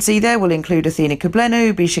 Comedians you can see there will include Athena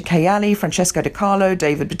Kublenu, Bisha Kayali, Francesco De Carlo,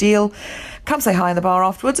 David Baddiel. Come say hi in the bar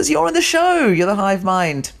afterwards as you're in the show. You're the hive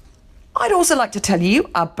mind. I'd also like to tell you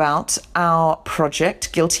about our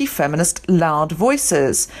project, Guilty Feminist Loud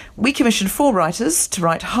Voices. We commissioned 4 writers to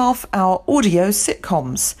write half-hour audio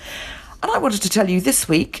sitcoms. And I wanted to tell you this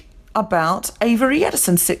week about Avery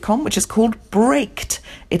Edison's sitcom, which is called Braked.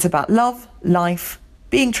 It's about love, life,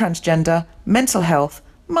 being transgender, mental health,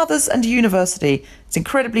 mothers and university. It's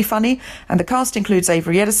incredibly funny, and the cast includes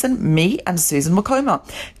Avery Edison, me and Susan Wokoma.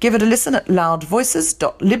 Give it a listen at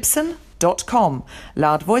loudvoices.libsyn.com.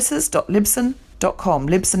 loudvoices.libsyn.com.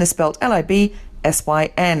 Libsyn is spelled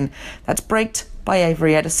Libsyn. That's Braked by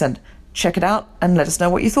Avery Edison. Check it out and let us know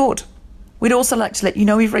what you thought. We'd also like to let you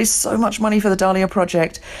know we've raised so much money for the Dahlia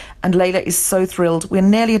Project, and Layla is so thrilled. We're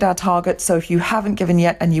nearly at our target, so if you haven't given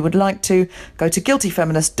yet and you would like to, go to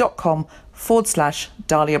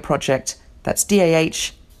guiltyfeminist.com/Dahlia Project. That's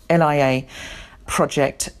DAHLIA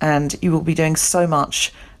Project, and you will be doing so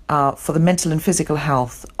much for the mental and physical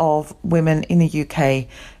health of women in the UK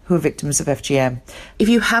who are victims of FGM. If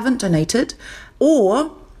you haven't donated,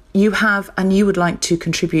 or you have and you would like to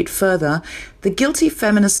contribute further, the Guilty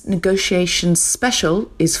Feminist Negotiations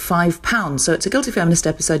Special is £5. So it's a Guilty Feminist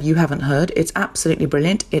episode you haven't heard. It's absolutely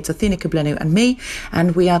brilliant. It's Athena Kublenu and me,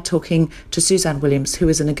 and we are talking to Suzanne Williams, who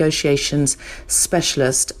is a negotiations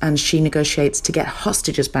specialist, and she negotiates to get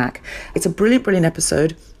hostages back. It's a brilliant, brilliant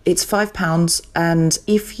episode. It's £5, and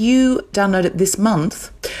if you download it this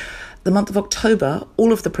month, the month of October,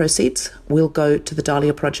 all of the proceeds will go to the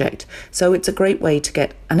Dahlia Project. So it's a great way to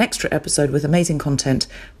get an extra episode with amazing content,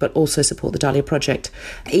 but also support the Dahlia Project.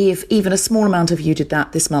 If even a small amount of you did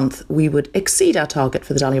that this month, we would exceed our target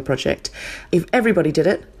for the Dahlia Project. If everybody did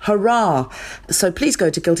it, hurrah! So please go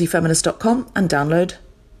to guiltyfeminist.com and download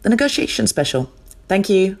the negotiation special. Thank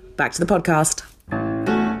you. Back to the podcast.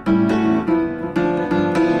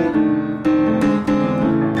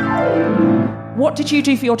 What did you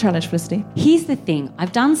do for your challenge, Felicity? Here's the thing.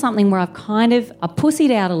 I've done something where I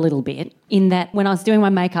pussied out a little bit, in that when I was doing my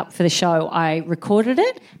makeup for the show, I recorded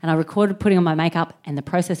it, and I recorded putting on my makeup and the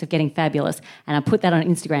process of getting fabulous, and I put that on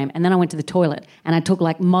Instagram, and then I went to the toilet and I took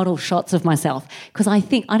model shots of myself, because I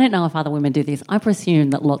don't know if other women do this. I presume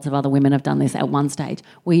that lots of other women have done this at one stage,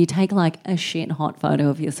 where you take a shit hot photo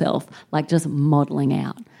of yourself, just modelling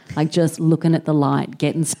out. Just looking at the light,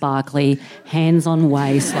 getting sparkly, hands on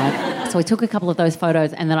waist. So I took a couple of those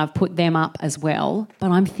photos and then I've put them up as well.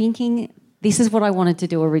 But I'm thinking this is what I wanted to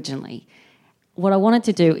do originally. What I wanted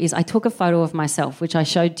to do is I took a photo of myself, which I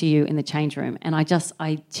showed to you in the change room, and I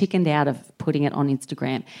chickened out of putting it on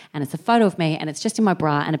Instagram. And it's a photo of me, and it's just in my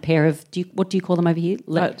bra and a pair of, what do you call them over here?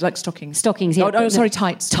 Like stockings. Stockings, yeah. Oh, sorry,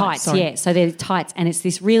 tights. Tights, sorry. Yeah. So they're tights, and it's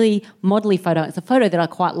this really modelly photo. It's a photo that I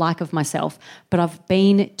quite like of myself, but I've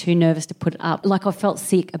been too nervous to put it up. I felt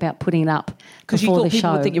sick about putting it up because you thought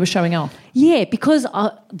people would think you were showing off. Yeah, because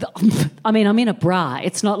I'm in a bra.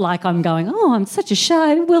 It's not like I'm going, oh, I'm such a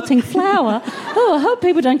shy wilting flower. Oh, I hope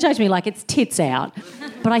people don't judge me. It's tits out.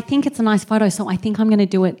 But I think it's a nice photo, so I think I'm going to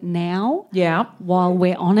do it now. Yeah. While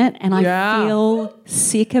we're on it, and I feel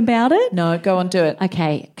sick about it. No, go on, do it.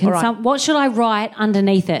 Okay. What should I write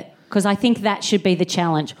underneath it? Because I think that should be the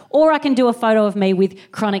challenge. Or I can do a photo of me with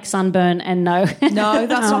chronic sunburn and no. No,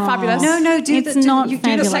 that's not fabulous. No, do the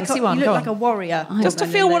sexy one. You Go look on. like a warrior. Just to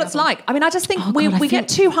feel what it's like. I just think we get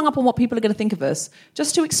too hung up on what people are going to think of us.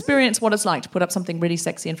 Just to experience what it's like to put up something really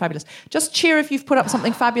sexy and fabulous. Just cheer if you've put up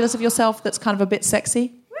something fabulous of yourself that's kind of a bit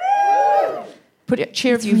sexy.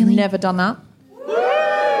 Cheer if you've never done that.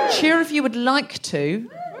 Cheer if you would like to.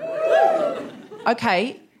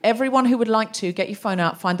 Okay. Everyone who would like to, get your phone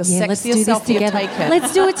out, find the sexiest selfie you've taken.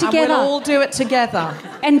 Let's do it together. And we'll all do it together.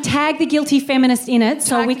 And tag the Guilty Feminist in it,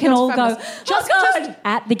 so we can all go, just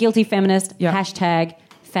at the Guilty Feminist, hashtag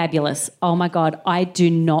fabulous. Oh my God, I do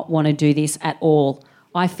not want to do this at all.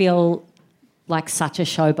 I feel like such a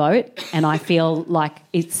showboat, and I feel like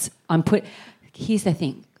here's the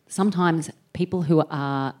thing. Sometimes people who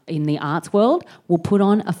are in the arts world will put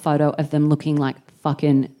on a photo of them looking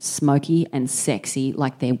fucking smoky and sexy,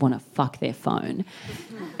 like they want to fuck their phone.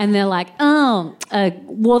 And they're like,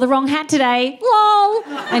 wore the wrong hat today, lol.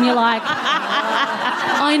 And you're like,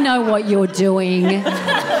 I know what you're doing.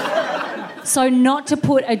 So not to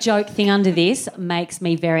put a joke thing under this makes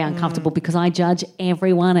me very uncomfortable because I judge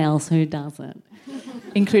everyone else who doesn't.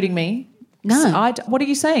 Including me? No. What are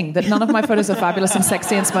you saying? That none of my photos are fabulous and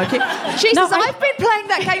sexy and smoky? Jesus, No, I've been playing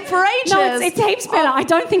that game for ages. No, it's heaps better. I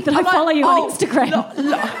don't think that I follow you on Instagram.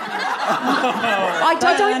 I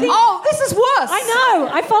don't think... Oh, this is worse. I know.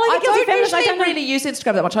 I follow the guilty feminist. I don't really use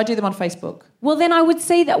Instagram that much. I do them on Facebook. Well, then I would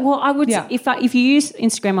see that... Well, I would... Yeah. If you use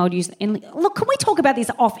Instagram, I would use... And look, can we talk about this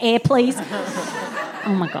off air, please?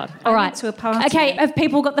 Oh, my God. All right. To a party. Okay, have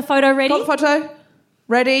people got the photo ready? Got the photo?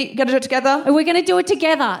 Ready? Going to do it together? We're going to do it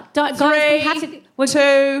together. Guys, we have to...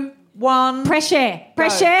 2, 1... Press share.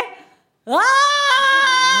 Press share.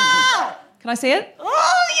 Ah! Can I see it?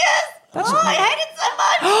 Oh, yes. I hate it so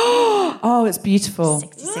much. Oh, it's beautiful.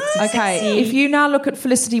 Okay, if you now look at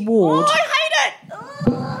Felicity Ward... Oh, I hate it.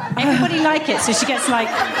 Everybody like it, so she gets like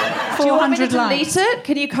 400 Do you want me to likes. delete it?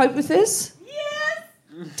 Can you cope with this? Yes.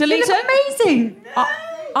 Delete it? Amazing.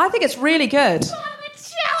 I think it's really good. I'm a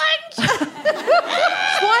challenge.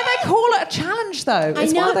 It's why they call it a challenge, though.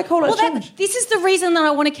 It's why they call it a challenge. This is the reason that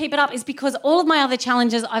I want to keep it up is because all of my other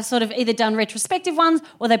challenges I've sort of either done retrospective ones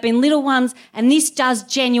or they've been little ones, and this does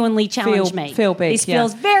genuinely challenge me. Feel big, This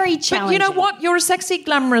feels very challenging. But you know what? You're a sexy,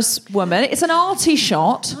 glamorous woman. It's an arty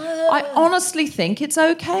shot. I honestly think it's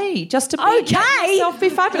okay just to be yourself, be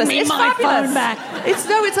fabulous. Give me it's my fabulous. phone back.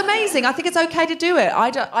 It's amazing. I think it's okay to do it.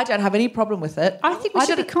 I don't have any problem with it. I think we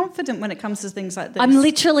should be confident when it comes to things like this. I'm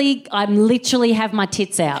literally have my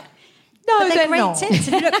tits out. No, But they're great not. tits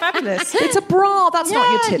and you look fabulous. It's a bra. That's not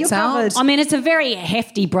your tits you're out. covered. I mean, it's a very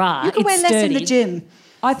hefty bra. You can wear It's less in sturdy. the gym.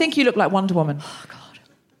 I think you look like Wonder Woman. Oh, God.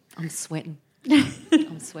 I'm sweating.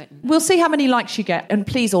 I'm sweating. We'll see how many likes you get, and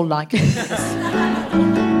please all like it.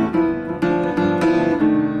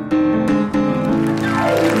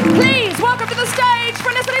 Please welcome to the stage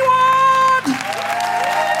Felicity Ward.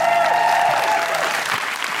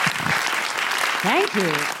 Thank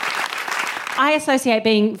you. I associate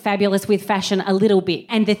being fabulous with fashion a little bit.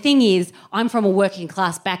 And the thing is, I'm from a working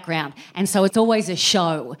class background. And so it's always a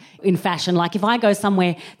show in fashion. Like if I go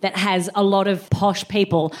somewhere that has a lot of posh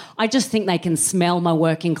people, I just think they can smell my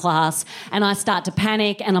working class. And I start to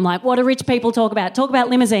panic and I'm like, what do rich people talk about? Talk about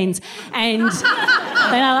limousines. And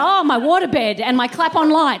then I'm like, oh, my waterbed and my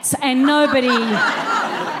clap-on lights. And nobody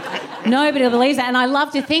believes that. And I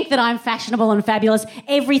love to think that I'm fashionable and fabulous.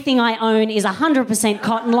 Everything I own is 100%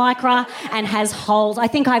 cotton lycra and has holes. I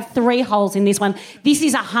think I have 3 holes in this one. This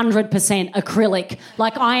is 100% acrylic.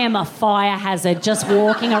 Like I am a fire hazard just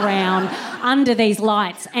walking around under these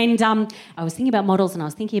lights. And I was thinking about models and I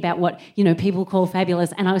was thinking about what, people call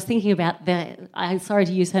fabulous. And I was thinking about I'm sorry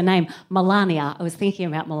to use her name, Melania. I was thinking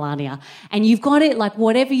about Melania. And you've got it, like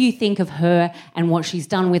whatever you think of her and what she's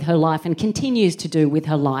done with her life and continues to do with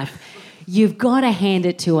her life, you've got to hand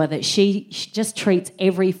it to her that she just treats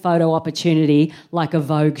every photo opportunity like a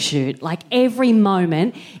Vogue shoot. Like every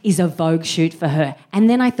moment is a Vogue shoot for her. And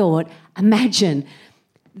then I thought, imagine,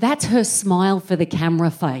 that's her smile for the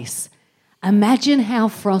camera face. Imagine how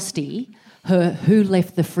frosty her who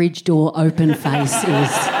left the fridge door open face is.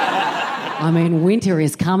 I mean, winter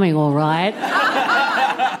is coming, all right.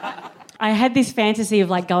 I had this fantasy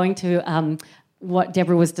of like going to... what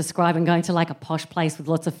Deborah was describing, going to like a posh place with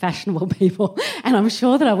lots of fashionable people, and I'm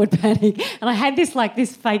sure that I would panic. And I had this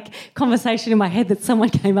fake conversation in my head that someone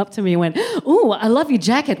came up to me and went, "Ooh, I love your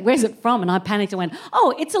jacket. Where's it from?" And I panicked and went,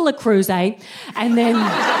 "Oh, it's a Le Creuset." And then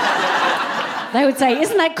they would say,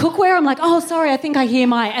 "Isn't that cookware?" I'm like, "Oh, sorry, I think I hear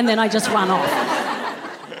my..." And then I just run off.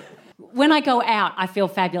 When I go out, I feel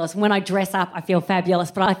fabulous. When I dress up, I feel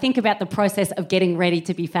fabulous. But I think about the process of getting ready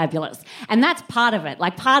to be fabulous. And that's part of it.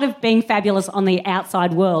 Like, part of being fabulous on the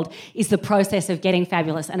outside world is the process of getting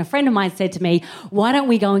fabulous. And a friend of mine said to me, why don't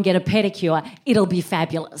we go and get a pedicure? It'll be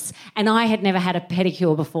fabulous. And I had never had a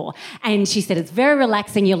pedicure before. And she said, it's very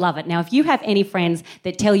relaxing. You'll love it. Now, if you have any friends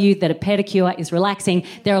that tell you that a pedicure is relaxing,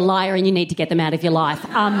 they're a liar and you need to get them out of your life.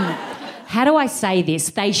 How do I say this?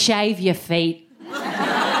 They shave your feet.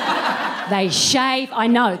 They shave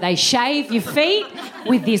your feet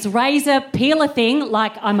with this razor peeler thing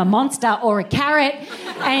like I'm a monster or a carrot.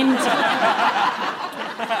 And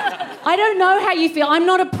I don't know how you feel. I'm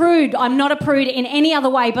not a prude in any other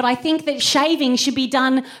way, but I think that shaving should be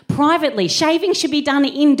done privately. Shaving should be done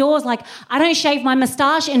indoors. Like, I don't shave my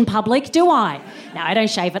moustache in public, do I? No, I don't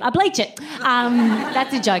shave it. I bleach it.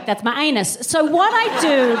 That's a joke. That's my anus. So what I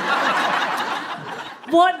do...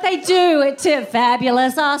 What they do to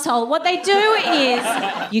fabulous asshole, what they do is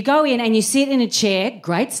you go in and you sit in a chair,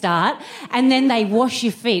 great start, and then they wash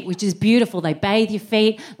your feet, which is beautiful. They bathe your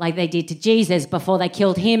feet like they did to Jesus before they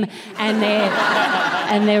killed him, and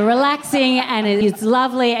they're relaxing and it's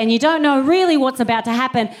lovely and you don't know really what's about to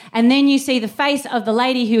happen, and then you see the face of the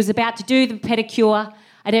lady who was about to do the pedicure.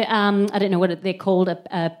 I don't know what they're called, a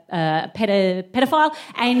pedophile,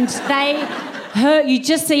 and you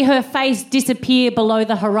just see her face disappear below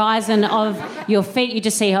the horizon of your feet. You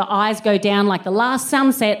just see her eyes go down like the last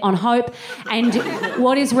sunset on hope, and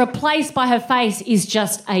what is replaced by her face is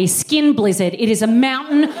just a skin blizzard. It is a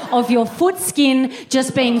mountain of your foot skin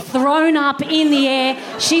just being thrown up in the air.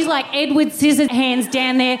 She's like Edward Scissorhands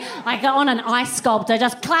down there, like on an ice sculptor,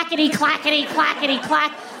 just clackety, clackety, clackety,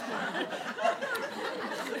 clack.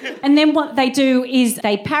 And then what they do is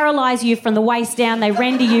they paralyse you from the waist down. They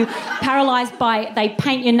render you paralysed they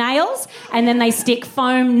paint your nails and then they stick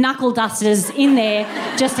foam knuckle dusters in there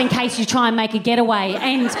just in case you try and make a getaway.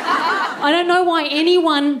 And I don't know why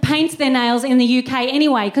anyone paints their nails in the UK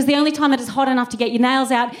anyway, because the only time that it's hot enough to get your nails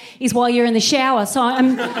out is while you're in the shower. So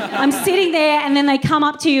I'm sitting there and then they come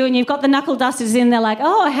up to you and you've got the knuckle dusters in. They're like,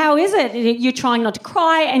 oh, how is it? You're trying not to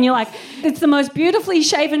cry and you're like, it's the most beautifully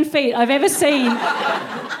shaven feet I've ever seen.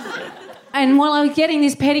 And while I was getting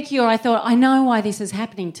this pedicure, I thought, I know why this is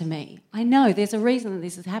happening to me. I know there's a reason that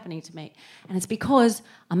this is happening to me. And it's because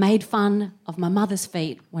I made fun of my mother's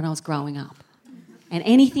feet when I was growing up. And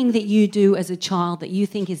anything that you do as a child that you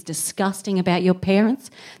think is disgusting about your parents,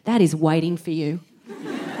 that is waiting for you.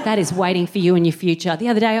 That is waiting for you in your future. The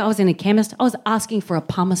other day I was in a chemist. I was asking for a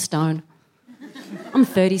pumice stone. I'm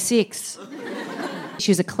 36. She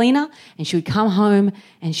was a cleaner and she would come home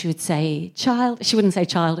and she would say, child. She wouldn't say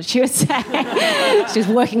child. She would say, she was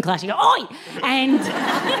working class. She'd go, oi! And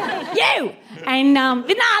you! And,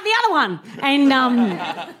 the other one.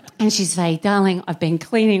 And she'd say, darling, I've been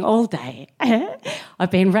cleaning all day. I've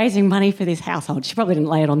been raising money for this household. She probably didn't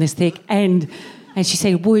lay it on this thick. And she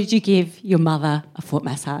said, would you give your mother a foot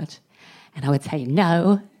massage? And I would say,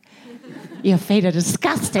 no. Your feet are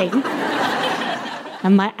disgusting.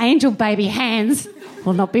 And my angel baby hands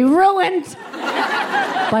will not be ruined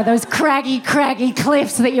by those craggy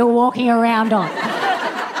cliffs that you're walking around on.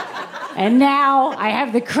 And now I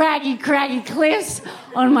have the craggy cliffs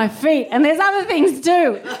on my feet. And there's other things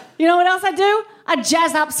too. You know what else I do? I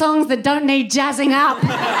jazz up songs that don't need jazzing up.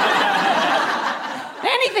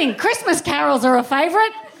 Anything. Christmas carols are a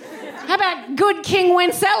favourite. How about Good King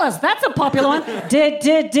Wenceslas? That's a popular one. Hey,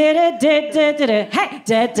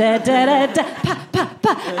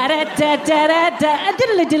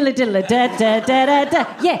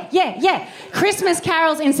 yeah. Christmas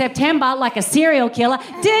carols in September like a serial killer.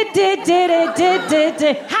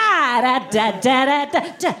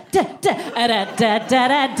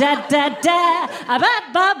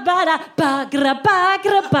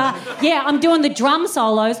 Yeah, I'm doing the drum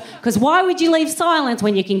solos because why would you leave silence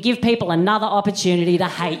when you can give people another opportunity to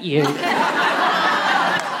hate you?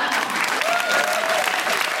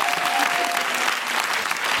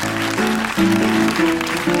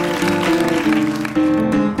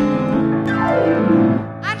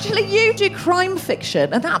 Actually, you do crime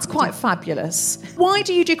fiction, and that's quite fabulous. Why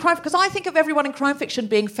do you do crime? Because I think of everyone in crime fiction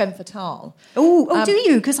being femme fatale. Oh, do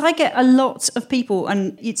you? Because I get a lot of people,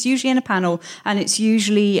 and it's usually in a panel, and it's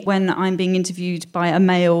usually when I'm being interviewed by a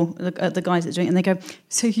male, the guys that are doing it, and they go,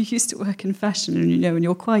 so you used to work in fashion, and and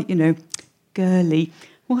you're quite, girly.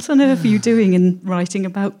 What on earth are you doing in writing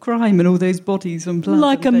about crime and all those bodies and blood?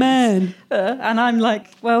 Like a man. And I'm like,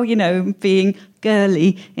 well, being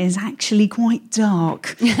girly is actually quite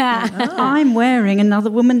dark. I'm wearing another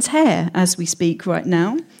woman's hair as we speak right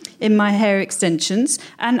now in my hair extensions.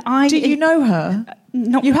 And do you know her?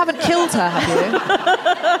 Not you haven't killed her, have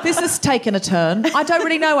you? This has taken a turn. I don't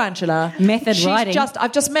really know Angela. Writing.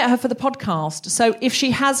 I've just met her for the podcast. So if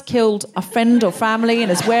she has killed a friend or family and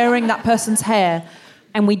is wearing that person's hair...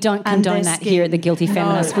 And we don't condone that here at the Guilty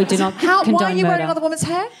Feminists. We do not condone Why are you wearing murder. another woman's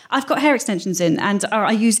hair? I've got hair extensions in, and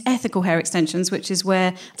I use ethical hair extensions, which is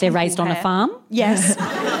where... They're raised on a farm? Yes.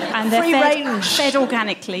 And they're fed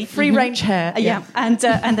organically. Free-range hair. Yeah. And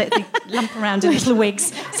they lump around in little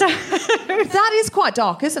wigs. So that is quite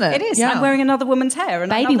dark, isn't it? It is. Yeah. I'm wearing another woman's hair. And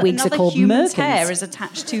Baby wigs are called human's merkins. Hair is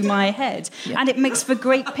attached to my head. Yeah. And it makes for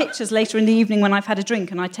great pictures later in the evening when I've had a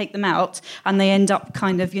drink and I take them out and they end up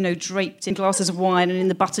kind of, draped in glasses of wine and in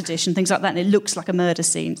the butter dish and things like that, and it looks like a murder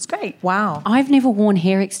scene. It's great. Wow. I've never worn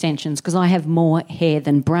hair extensions because I have more hair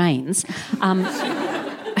than brains.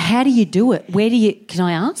 How do you do it? Can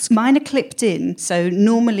I ask? Mine are clipped in, so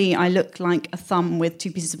normally I look like a thumb with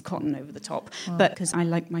 2 pieces of cotton over the top, but because I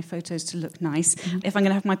like my photos to look nice, if I'm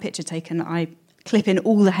going to have my picture taken, I clip in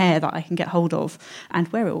all the hair that I can get hold of and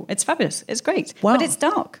wear it all. It's fabulous. It's great. Wow. But it's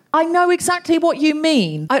dark. I know exactly what you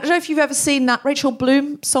mean. I don't know if you've ever seen that Rachel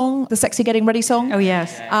Bloom song, the Sexy Getting Ready song. Oh,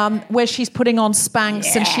 yes. Where she's putting on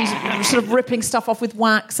Spanx and she's sort of ripping stuff off with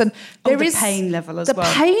wax. And there is the pain level as the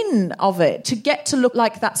well. The pain of it, to get to look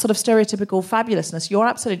like that sort of stereotypical fabulousness. You're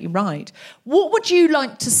absolutely right. What would you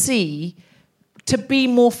like to see to be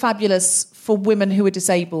more fabulous for women who are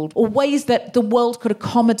disabled, or ways that the world could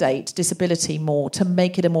accommodate disability more to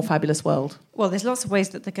make it a more fabulous world? Well, there's lots of ways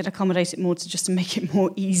that they could accommodate it more to make it more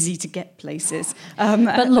easy to get places.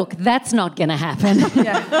 But look, that's not going to happen.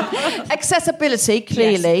 Accessibility,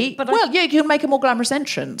 clearly. Yes, you can make a more glamorous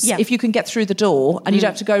entrance if you can get through the door and you don't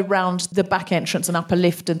have to go round the back entrance and up a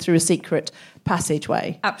lift and through a secret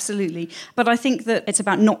passageway. Absolutely. But I think that it's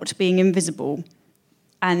about not being invisible.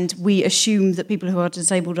 And we assume that people who are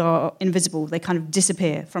disabled are invisible. They kind of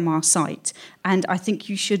disappear from our sight. And I think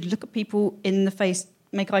you should look at people in the face,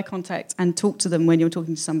 make eye contact and talk to them when you're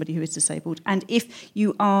talking to somebody who is disabled. And if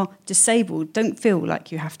you are disabled, don't feel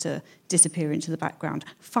like you have to disappear into the background.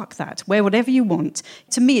 Fuck that. Wear whatever you want.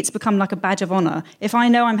 To me, it's become like a badge of honour. If I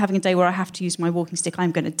know I'm having a day where I have to use my walking stick,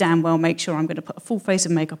 I'm going to damn well make sure I'm going to put a full face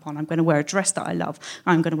of makeup on. I'm going to wear a dress that I love.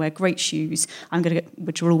 I'm going to wear great shoes.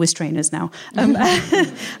 Which are always trainers now. And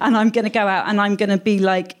I'm going to go out and I'm going to be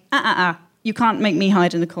like, you can't make me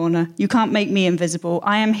hide in the corner. You can't make me invisible.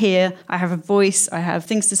 I am here. I have a voice. I have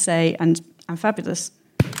things to say, and I'm fabulous.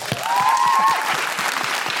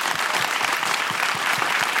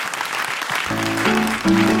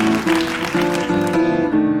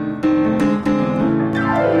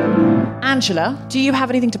 Angela, do you have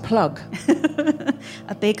anything to plug?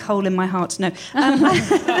 A big hole in my heart. No.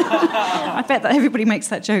 I bet that everybody makes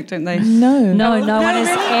that joke, don't they? No. No one has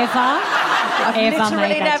ever I've literally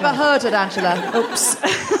made that never joke. heard it, Angela. Oops.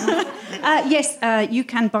 Yes, you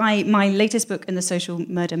can buy my latest book in the social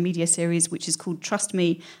murder media series, which is called Trust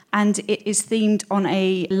Me, and it is themed on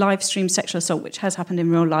a live stream sexual assault, which has happened in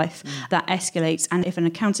real life, that escalates. And if an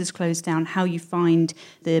account is closed down, how you find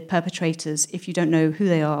the perpetrators if you don't know who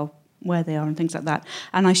they are, where they are and things like that.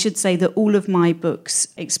 And I should say that all of my books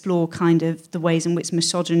explore kind of the ways in which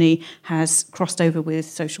misogyny has crossed over with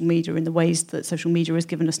social media, in the ways that social media has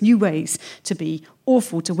given us new ways to be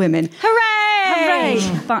awful to women. Hooray!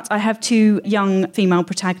 But I have 2 young female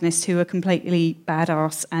protagonists who are completely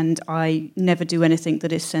badass, and I never do anything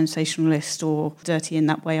that is sensationalist or dirty in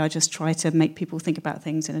that way. I just try to make people think about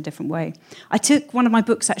things in a different way. I took one of my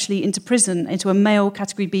books actually into prison, into a male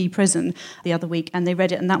Category B prison the other week, and they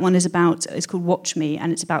read it, and that one is it's called Watch Me,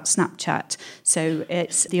 and it's about Snapchat. So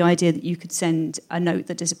it's the idea that you could send a note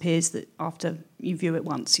that disappears that after you view it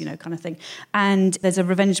once, kind of thing. And there's a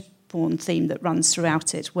revenge porn theme that runs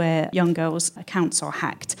throughout it, where young girls' accounts are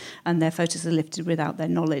hacked and their photos are lifted without their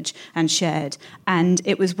knowledge and shared. And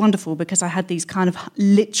it was wonderful because I had these kind of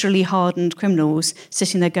literally hardened criminals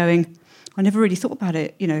sitting there going, I never really thought about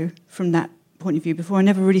it, from that point of view before. I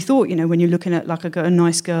never really thought, when you're looking at like a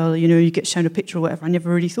nice girl, you get shown a picture or whatever, I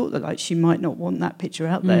never really thought that she might not want that picture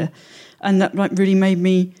out there. And that really made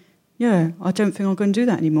me, I don't think I'm going to do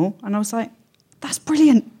that anymore. And I was like, that's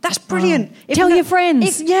brilliant. That's brilliant. Tell your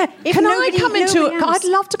friends. I'd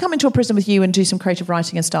love to come into a prison with you and do some creative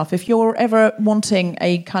writing and stuff. If you're ever wanting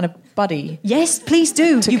a kind of buddy. Yes, please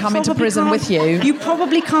do. To come into prison with you. You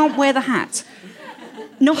probably can't wear the hat.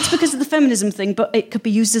 Not because of the feminism thing, but it could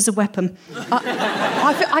be used as a weapon.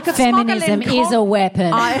 I could Feminism is a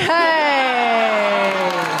weapon.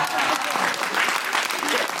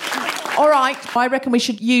 All right, I reckon we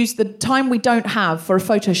should use the time we don't have for a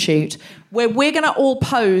photo shoot where we're going to all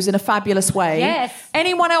pose in a fabulous way. Yes.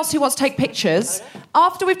 Anyone else who wants to take pictures,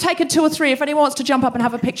 after we've taken 2 or 3, if anyone wants to jump up and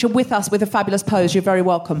have a picture with us with a fabulous pose, you're very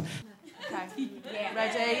welcome. Okay. Yeah.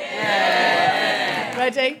 Ready? Yeah.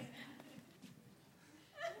 Ready?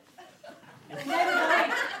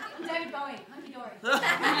 David Bowie, hunky dory. Don't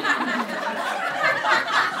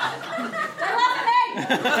laugh at me!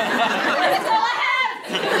 That's all I have!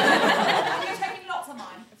 You're taking lots of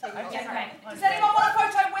mine. Okay. Does anyone want a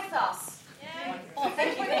photo with us? Yeah. Oh,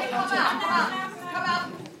 thank you. Come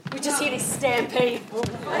out. We just hear this stampede. You've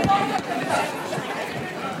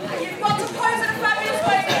got to pose in a fabulous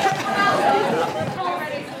way. Come out.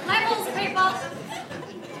 Ready? Levels, people.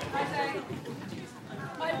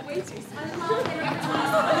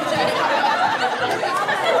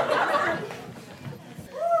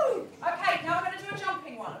 Okay, now we're going to do a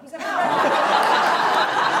jumping one.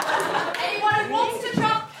 Anyone who wants to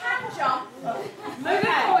jump can jump. Move it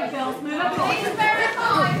forward.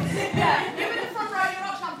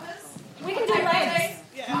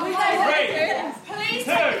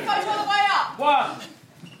 1,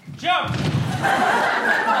 jump!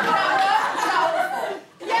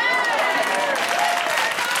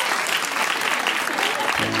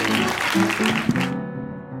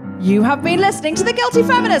 You have been listening to The Guilty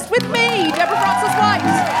Feminist with me, Deborah Frances-White,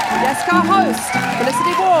 guest co-host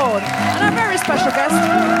Felicity Ward, and our very special guest,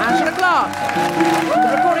 Angela Clarke.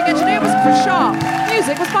 The recording engineer was Chris Sharp.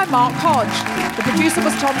 Music was by Mark Hodge. The producer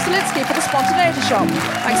was Tom Selinsky for The Spontaneity Shop.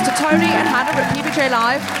 Thanks to Tony and Hannah at PBJ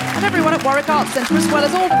Live, and everyone at Warwick Arts Centre, as well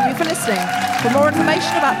as all of you for listening. For more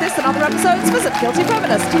information about this and other episodes, visit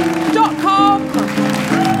guiltyfeminist.com.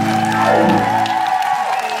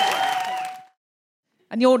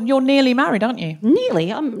 And you're nearly married, aren't you?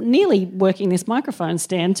 Nearly. I'm nearly working this microphone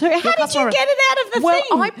stand too. How did you get it out of the thing?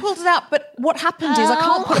 Well, I pulled it out, but what happened is I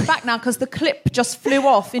can't put it back now because the clip just flew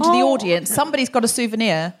off into the audience. Somebody's got a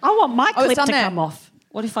souvenir. I want my clip to there. come off.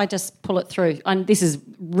 What if I just pull it through? And this is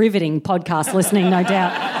riveting podcast listening, no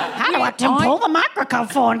doubt. How do I pull the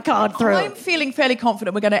microphone cord through? I'm feeling fairly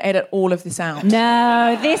confident we're going to edit all of this out.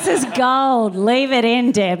 No, this is gold. Leave it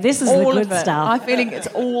in, Deb. This is all the of good it. stuff. I'm feeling it's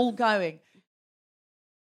all going.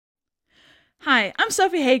 Hi, I'm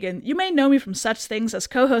Sophie Hagen. You may know me from such things as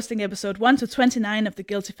co-hosting episode 1 to 29 of The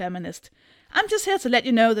Guilty Feminist. I'm just here to let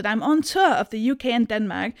you know that I'm on tour of the UK and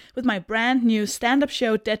Denmark with my brand new stand-up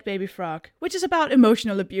show Dead Baby Frog, which is about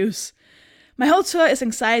emotional abuse. My whole tour is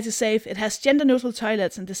anxiety safe, it has gender-neutral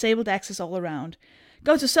toilets and disabled access all around.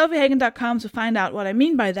 Go to sophiehagen.com to find out what I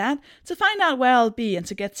mean by that, to find out where I'll be and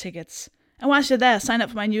to get tickets. And whilst you're there, sign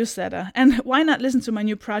up for my newsletter, and why not listen to my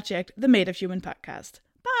new project, the Made of Human podcast.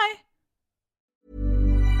 Bye!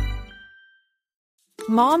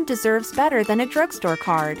 Mom deserves better than a drugstore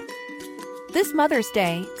card. This Mother's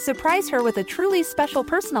Day, surprise her with a truly special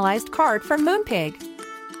personalized card from Moonpig.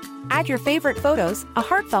 Add your favorite photos, a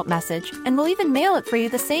heartfelt message, and we'll even mail it for you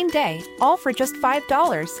the same day, all for just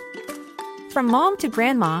 $5. From mom to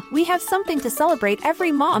grandma, we have something to celebrate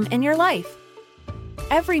every mom in your life.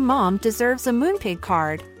 Every mom deserves a Moonpig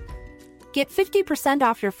card. Get 50%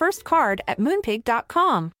 off your first card at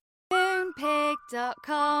moonpig.com.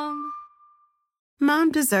 Moonpig.com.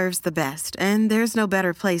 Mom deserves the best, and there's no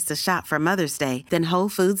better place to shop for Mother's Day than Whole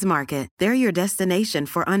Foods Market. They're your destination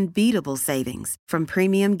for unbeatable savings, from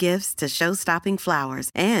premium gifts to show-stopping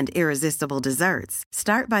flowers and irresistible desserts.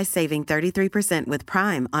 Start by saving 33% with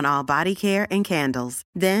Prime on all body care and candles.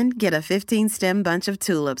 Then get a 15-stem bunch of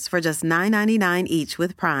tulips for just $9.99 each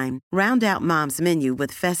with Prime. Round out Mom's menu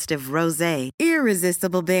with festive rosé,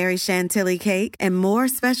 irresistible berry chantilly cake, and more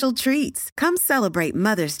special treats. Come celebrate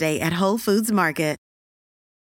Mother's Day at Whole Foods Market.